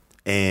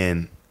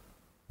 And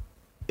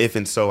if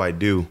and so I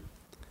do,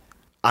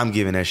 I'm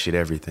giving that shit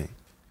everything.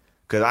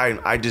 Because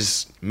I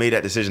just made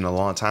that decision a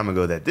long time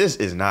ago that this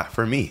is not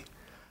for me.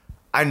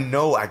 I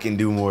know I can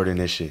do more than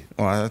this shit.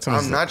 Well,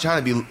 I'm not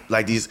trying to be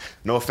like these,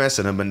 no offense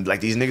to them, but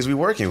like these niggas we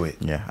working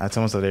with. Yeah, I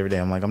tell myself that every day.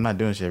 I'm like, I'm not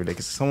doing shit every day.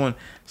 Because someone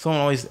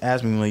always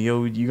asks me, like,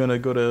 yo, you going to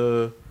go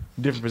to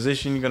a different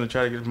position? You going to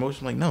try to get a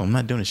promotion? I'm like, no, I'm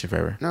not doing this shit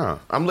forever. No,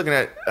 I'm looking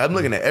at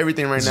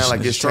everything right now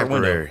like it's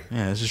temporary. Window.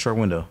 Yeah, it's a short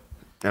window.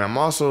 And I'm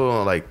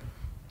also like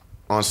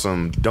on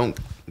some don't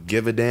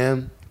give a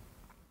damn.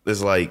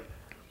 It's like,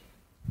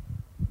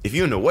 if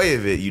you in the way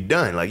of it, you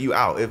done. Like, you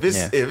out. If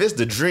it's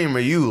the dream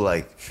of you,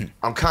 like,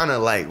 I'm kind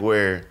of like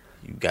where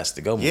you got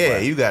to go. Yeah,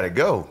 you got to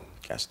go.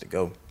 Got to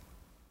go.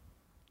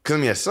 Because, I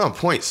mean, at some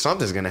point,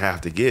 something's going to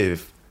have to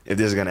give if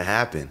this is going to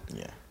happen.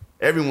 Yeah.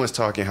 Everyone's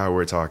talking how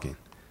we're talking.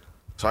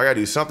 So I got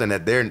to do something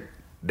that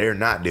they're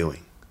not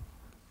doing.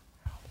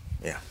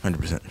 Yeah,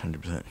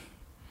 100%.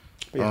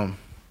 Yeah.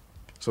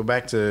 So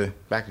back to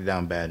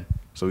Down Bad.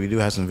 So we do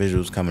have some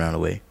visuals coming out of the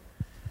way.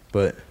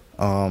 But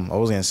I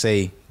was going to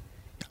say,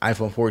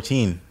 iPhone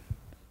 14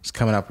 is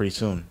coming out pretty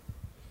soon.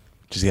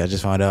 I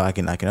just found out I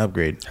can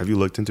upgrade. Have you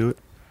looked into it?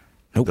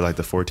 Nope. Like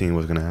the 14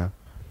 was gonna have?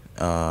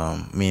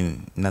 I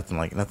mean, nothing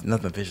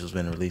official's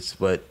been released,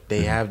 but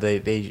they have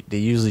they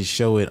usually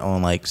show it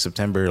on like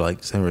September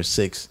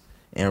 6th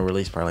and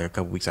release probably like a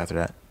couple weeks after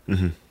that.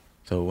 Mm-hmm.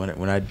 So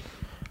when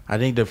I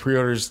think the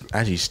pre-orders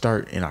actually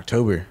start in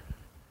October,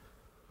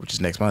 which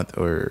is next month,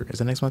 or is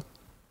it next month?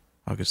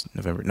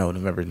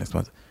 November next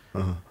month.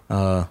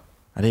 Uh-huh.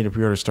 I think the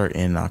pre-orders start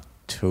in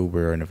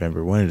October or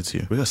November, one of the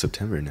two. We got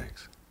September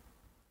next.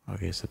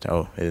 Okay,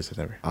 September. Oh, it is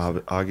September.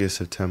 August,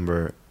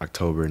 September,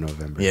 October,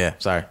 November. Yeah,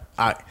 sorry.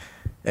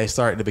 They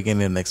start at the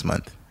beginning of next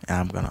month, and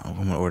I'm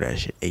gonna order that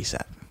shit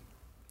ASAP.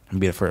 I'm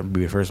be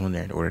the first one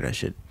there to order that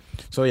shit.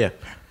 So yeah,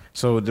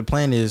 so the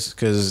plan is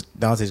because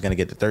Dante's gonna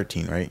get the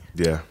 13, right?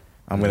 Yeah.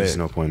 There's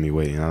no point in me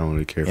waiting. I don't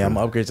really care. Yeah, I'm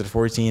gonna upgrade to the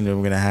 14, and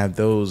we're gonna have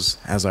those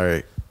as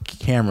our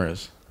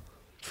cameras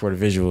for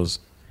the visuals,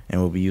 and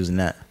we'll be using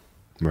that.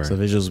 Right. So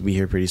the visuals will be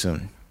here pretty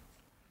soon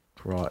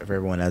for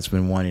everyone that's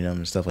been wanting them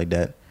and stuff like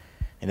that.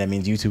 And that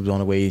means YouTube's on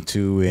the way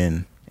too,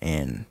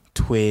 and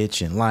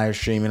Twitch and live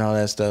stream and all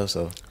that stuff.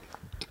 So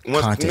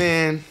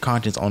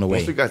content's on the way.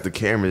 Once we got the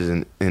cameras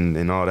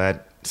and all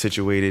that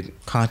situated,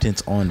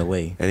 content's on the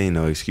way. That ain't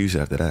no excuse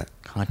after that.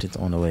 Content's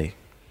on the way.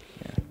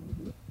 Yeah.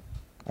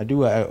 I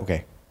do.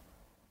 Okay.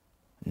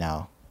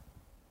 Now,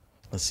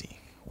 let's see.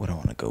 What I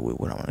want to go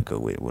with.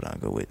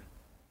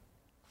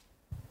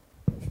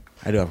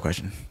 I do have a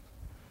question.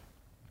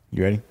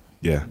 You ready?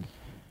 Yeah.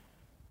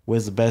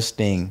 What's the best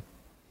thing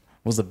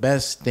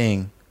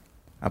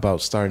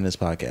about starting this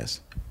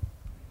podcast?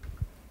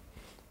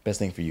 Best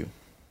thing for you?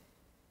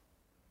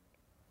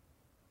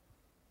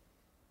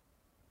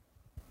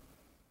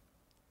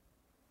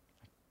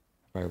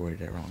 I probably worded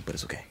that wrong, but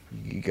it's okay.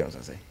 You get what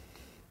I'm saying.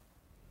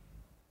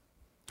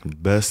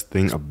 Best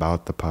thing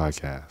about the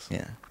podcast.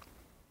 Yeah.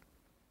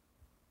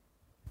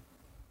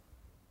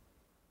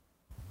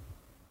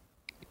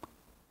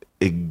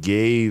 It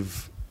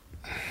gave,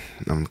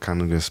 I'm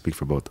kind of going to speak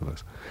for both of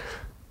us.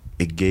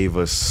 It gave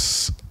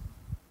us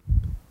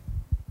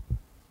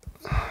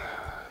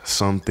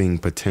something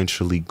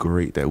potentially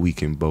great that we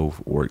can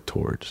both work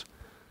towards.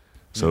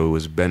 So it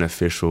was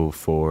beneficial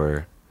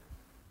for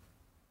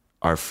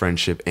our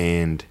friendship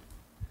and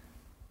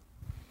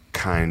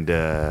kind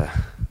of,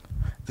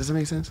 does that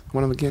make sense?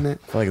 What I'm getting at?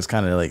 I feel like it's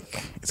kind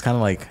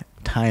of like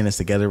tying us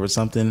together with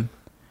something,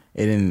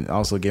 and then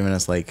also giving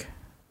us like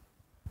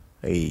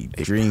a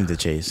dream to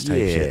chase type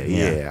shit.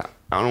 Yeah.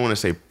 I don't want to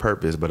say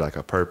purpose, but like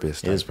a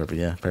purpose. It is purpose,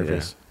 yeah.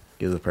 Purpose. Yeah.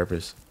 Gives a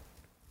purpose.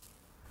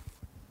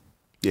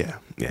 Yeah.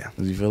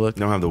 Does you feel it?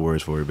 Don't have the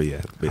words for it, but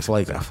yeah. I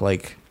feel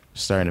like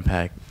starting a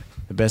pack.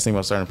 The best thing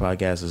about starting a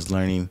podcast is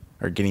learning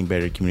or getting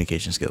better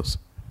communication skills.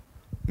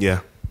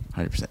 Yeah.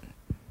 100%.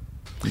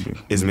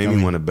 It's made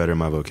me want to better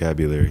my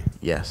vocabulary.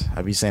 Yes.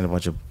 I be saying a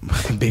bunch of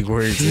big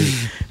words.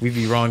 We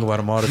be wrong about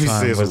them all the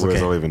time. But it's okay. I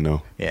don't even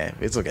know. Yeah,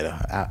 it's okay though.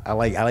 I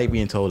like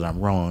being told I'm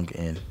wrong,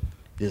 and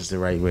this is the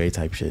right way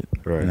type shit.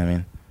 Right. You know what I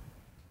mean?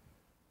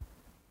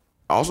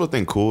 I also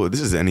think cool. This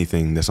is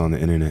anything that's on the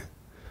internet,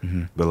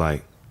 but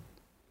like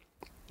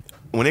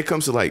when it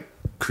comes to like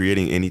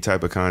creating any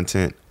type of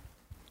content,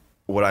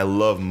 what I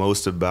love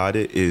most about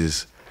it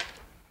is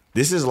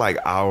this is like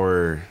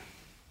our,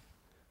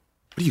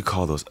 what do you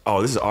call those?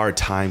 Oh, this is our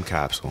time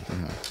capsule.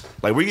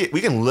 Like we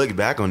can look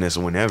back on this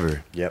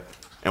whenever. Yep.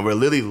 And we're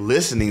literally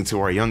listening to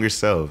our younger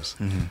selves.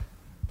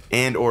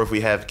 And or if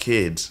we have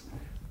kids,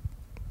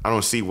 I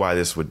don't see why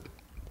this would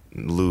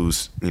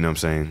lose, you know what I'm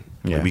saying?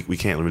 Yeah. We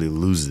can't really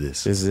lose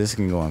this. This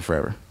can go on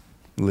forever.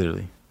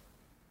 Literally.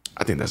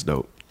 I think that's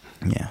dope.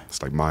 Yeah.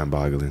 It's like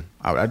mind-boggling.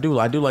 I do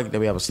like that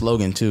we have a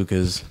slogan too,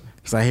 because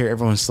I hear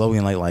everyone's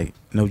slogan like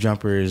no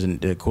jumpers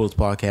and the coolest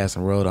podcast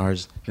in the world,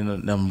 ours the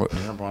number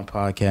one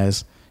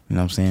podcast. You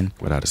know what I'm saying?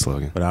 Without a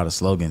slogan. Without a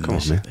slogan, Come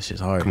on, man. That shit's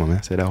hard. Come on,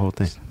 man. Say that whole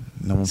thing.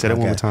 Say that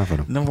one more time for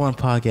them. Number one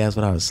podcast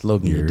without a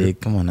slogan. You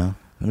dig? Come on now.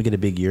 Let me get a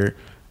big ear.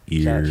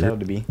 Shout out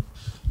to B.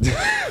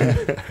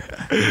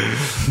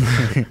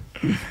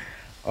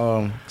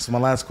 So my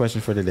last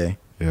question for today.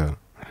 Yeah.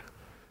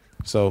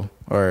 So,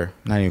 or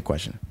not even a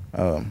question.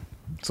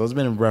 So it's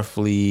been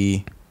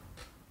roughly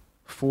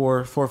 4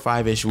 or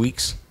 5-ish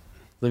weeks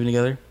living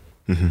together.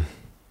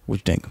 What you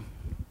think?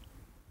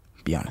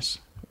 Be honest.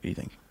 What do you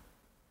think?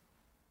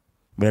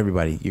 But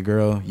everybody, your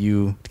girl,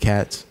 you, the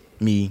cats,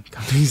 me,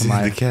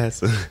 The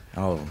cats.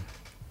 all of them.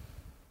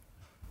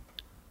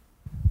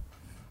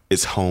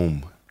 It's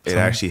home. It home?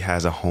 actually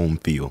has a home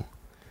feel,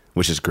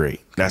 which is great.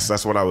 That's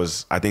what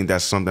I think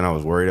that's something I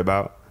was worried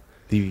about.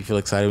 Do you feel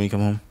excited when you come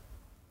home?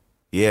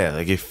 Yeah,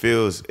 like it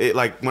feels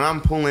like when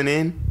I'm pulling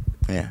in,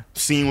 Yeah.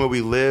 seeing where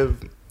we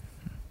live,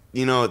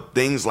 you know,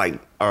 things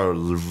like are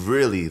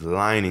really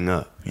lining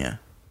up. Yeah.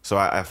 So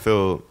I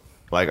feel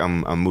like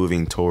I'm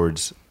moving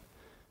towards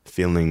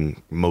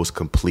feeling most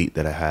complete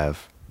that I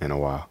have in a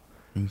while.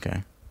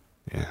 Okay.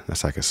 Yeah,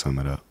 that's how I can sum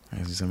it up. I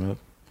can sum it up.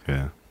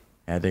 Yeah.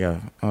 I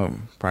think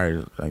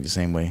probably like the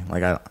same way.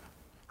 Like I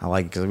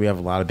like it because we have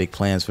a lot of big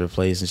plans for the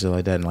place and shit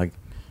like that, and like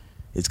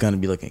it's gonna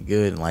be looking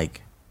good.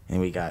 And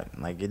we got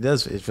like it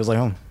feels like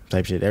home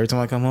type shit. Every time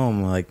I come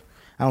home, like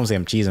I don't say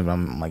I'm cheesing, but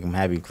I'm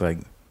happy. 'Cause, like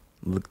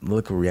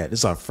look where we at.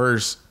 This is our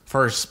first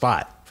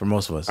spot for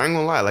most of us. I ain't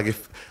gonna lie,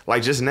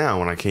 like just now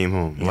when I came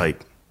home,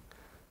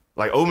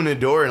 like open the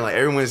door and like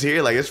everyone's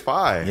here, like it's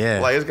fine. Yeah.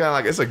 Like it's kind of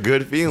like it's a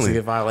good feeling.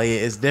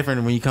 It's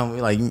different when you come,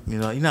 like you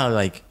know,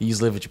 like you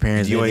just live with your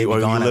parents. You they be or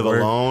you gone at live work.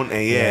 alone,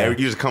 and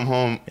you just come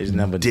home. It's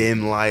never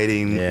dim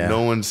lighting. Yeah.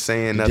 No one's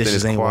saying The nothing. dishes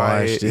It's ain't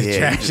quiet. washed. The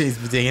trash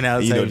is taken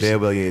out. You know type shit.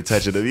 damn well you ain't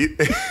touching them.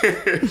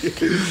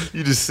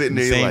 You just sitting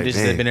there. Same You're like,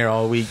 dishes have man. been there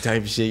all week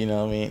type shit. You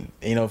know what I mean?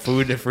 You know,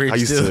 food in the fridge. I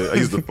used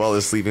too. to fall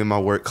asleep in my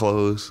work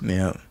clothes.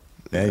 Yeah,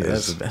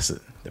 that's a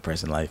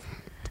depressing life.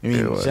 I mean,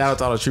 It was. shout out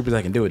to all the troopers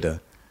that can do it though.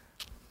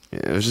 Yeah,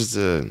 it was just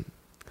a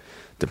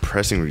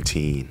depressing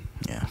routine.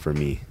 Yeah. For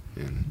me.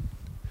 And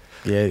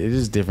Yeah, it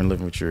is different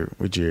living with your.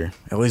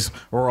 At least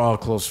we're all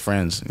close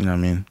friends. You know what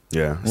I mean?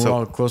 yeah. We're So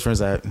all close friends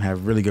that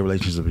have really good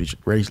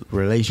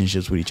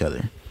relationships with each other.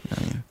 You know what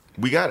I mean?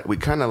 we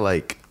kind of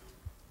like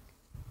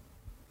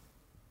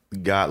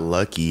got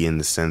lucky in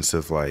the sense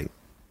of like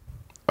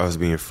us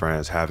being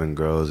friends, having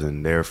girls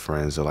and their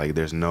friends. So like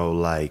there's no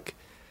like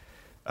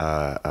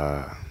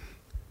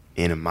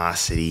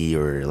animosity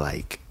or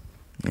like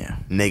Yeah.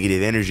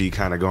 negative energy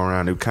kind of going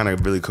around. It kind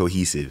of really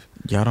cohesive.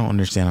 Y'all don't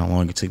understand how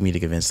long it took me to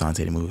convince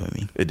Sante to move with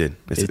me. It did.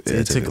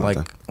 It took a long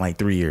time. like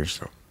 3 years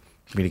for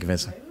me to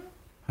convince him.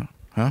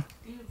 Huh?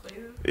 Do you play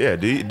them? Yeah.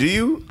 Do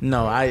you?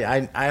 No,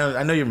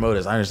 I know your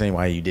motives. I understand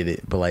why you did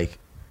it, but like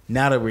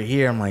now that we're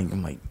here, I'm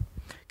like,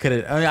 could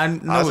it? I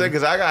know. I was saying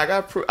because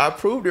I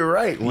proved it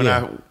right when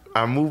Yeah.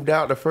 I moved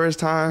out the first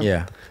time.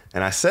 Yeah.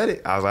 And I said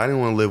it. I was like, I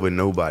didn't want to live with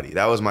nobody.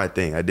 That was my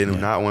thing. I did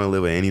not want to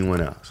live with anyone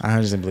else. I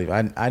understand. Believe.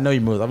 I know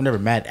your motives. I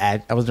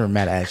was never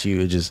mad at you.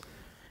 It just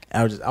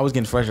I was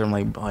getting frustrated. I'm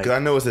like, Because I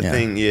know it's a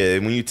thing. Yeah.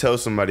 When you tell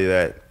somebody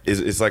that,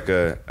 it's like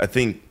I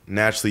think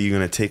naturally you're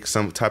gonna take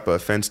some type of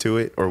offense to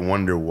it or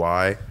wonder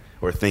why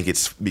or think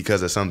it's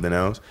because of something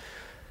else.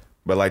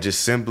 But like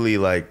just simply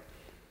like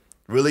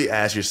really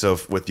ask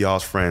yourself with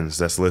y'all's friends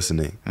that's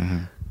listening.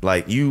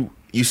 Like you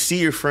see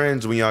your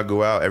friends when y'all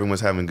go out,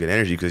 everyone's having good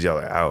energy because y'all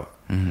are out.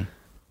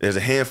 There's a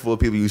handful of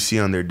people you see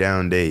on their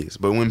down days.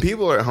 But when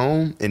people are at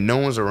home and no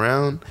one's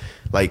around,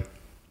 like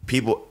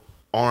people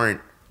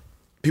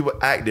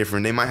act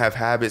different. They might have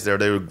habits that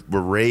they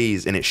were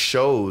raised and it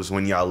shows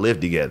when y'all live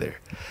together.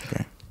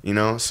 Okay. You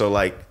know? So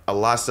like a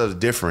lot of stuff's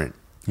different.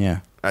 Yeah.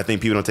 I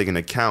think people don't take into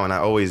account, and I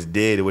always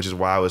did, which is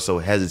why I was so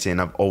hesitant.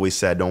 I've always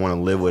said I don't want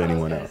to live with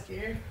anyone else.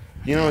 Scared.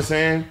 You know what I'm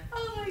saying?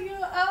 Oh my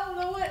god, I don't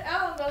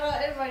know how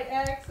everybody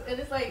acts, and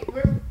it's like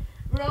we're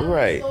on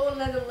Right. a whole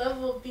another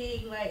level of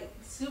being like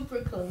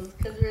super close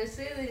because we're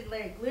sitting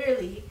like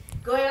literally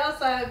going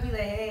outside and be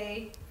like,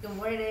 hey, good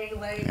morning,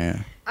 like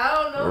I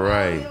don't know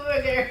Right. how we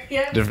were there.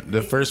 Yeah.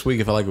 The first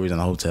week, it felt like we was in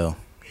a hotel.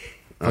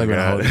 It felt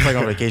like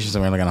on vacation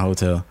somewhere, like in a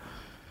hotel.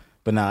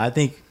 But no, I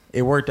think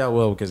it worked out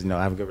well because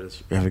I have a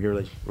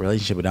good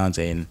relationship with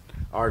Dante, and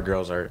our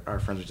girls are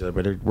friends with each other,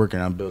 but they're working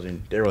on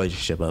building their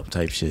relationship up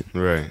type shit.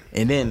 Right.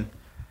 And then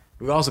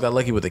we also got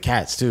lucky with the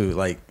cats too,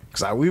 like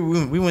because we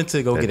went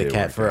to go That get a did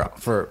cat work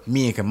for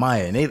me and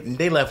Kamaya, and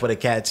they left with a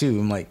cat too.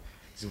 I'm like,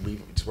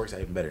 it just works out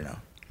even better now.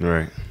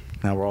 Right.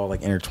 Now we're all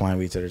like intertwined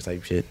with each other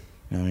type shit.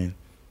 You know what I mean?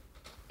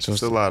 So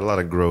There's a lot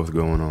of growth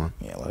going on.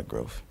 Yeah, a lot of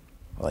growth.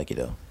 I like it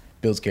though.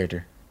 Builds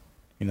character.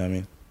 You know what I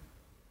mean?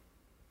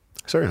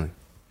 Certainly.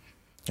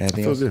 Anything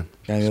I feel else? good.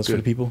 Got anything else for the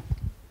Good. people?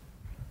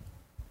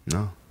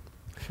 No.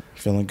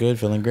 Feeling good?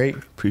 Feeling great?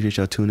 Appreciate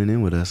y'all tuning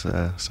in with us.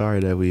 Sorry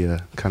that we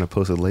kind of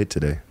posted late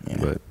today, Yeah,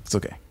 but it's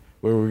okay.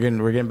 We're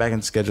getting back in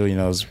the schedule. You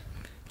know, it's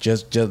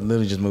just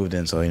literally just moved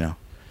in, so you know,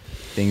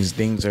 things are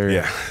things are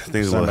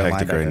a little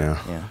hectic right now.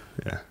 Yeah.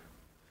 Yeah.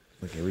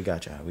 Okay, we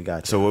got y'all. We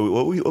got you. So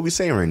what we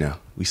saying right now?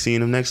 We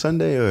seeing them next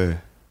Sunday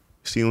or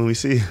seeing when we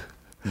see?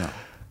 No,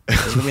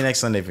 it's gonna be next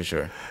Sunday for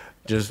sure.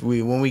 Just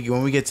when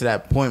we get to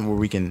that point where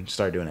we can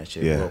start doing that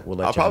shit. Yeah. We'll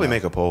let I'll y'all probably know.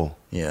 make a poll.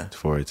 Yeah.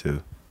 For it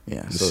too.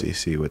 Yeah. To So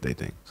see what they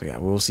think. yeah,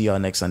 we'll see y'all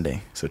next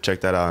Sunday. So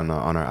check that out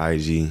on our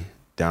IG,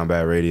 Down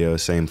Bad Radio.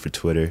 Same for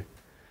Twitter.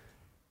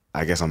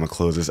 I guess I'm gonna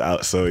close this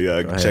out. So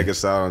yeah, Go check ahead.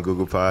 us out on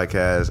Google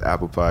Podcasts,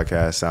 Apple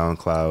Podcasts,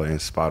 SoundCloud, and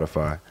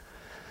Spotify.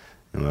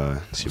 And,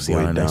 it's your See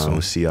y'all boy on the next Don. one.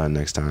 We'll see y'all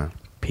next time.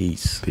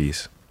 Peace.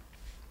 Peace.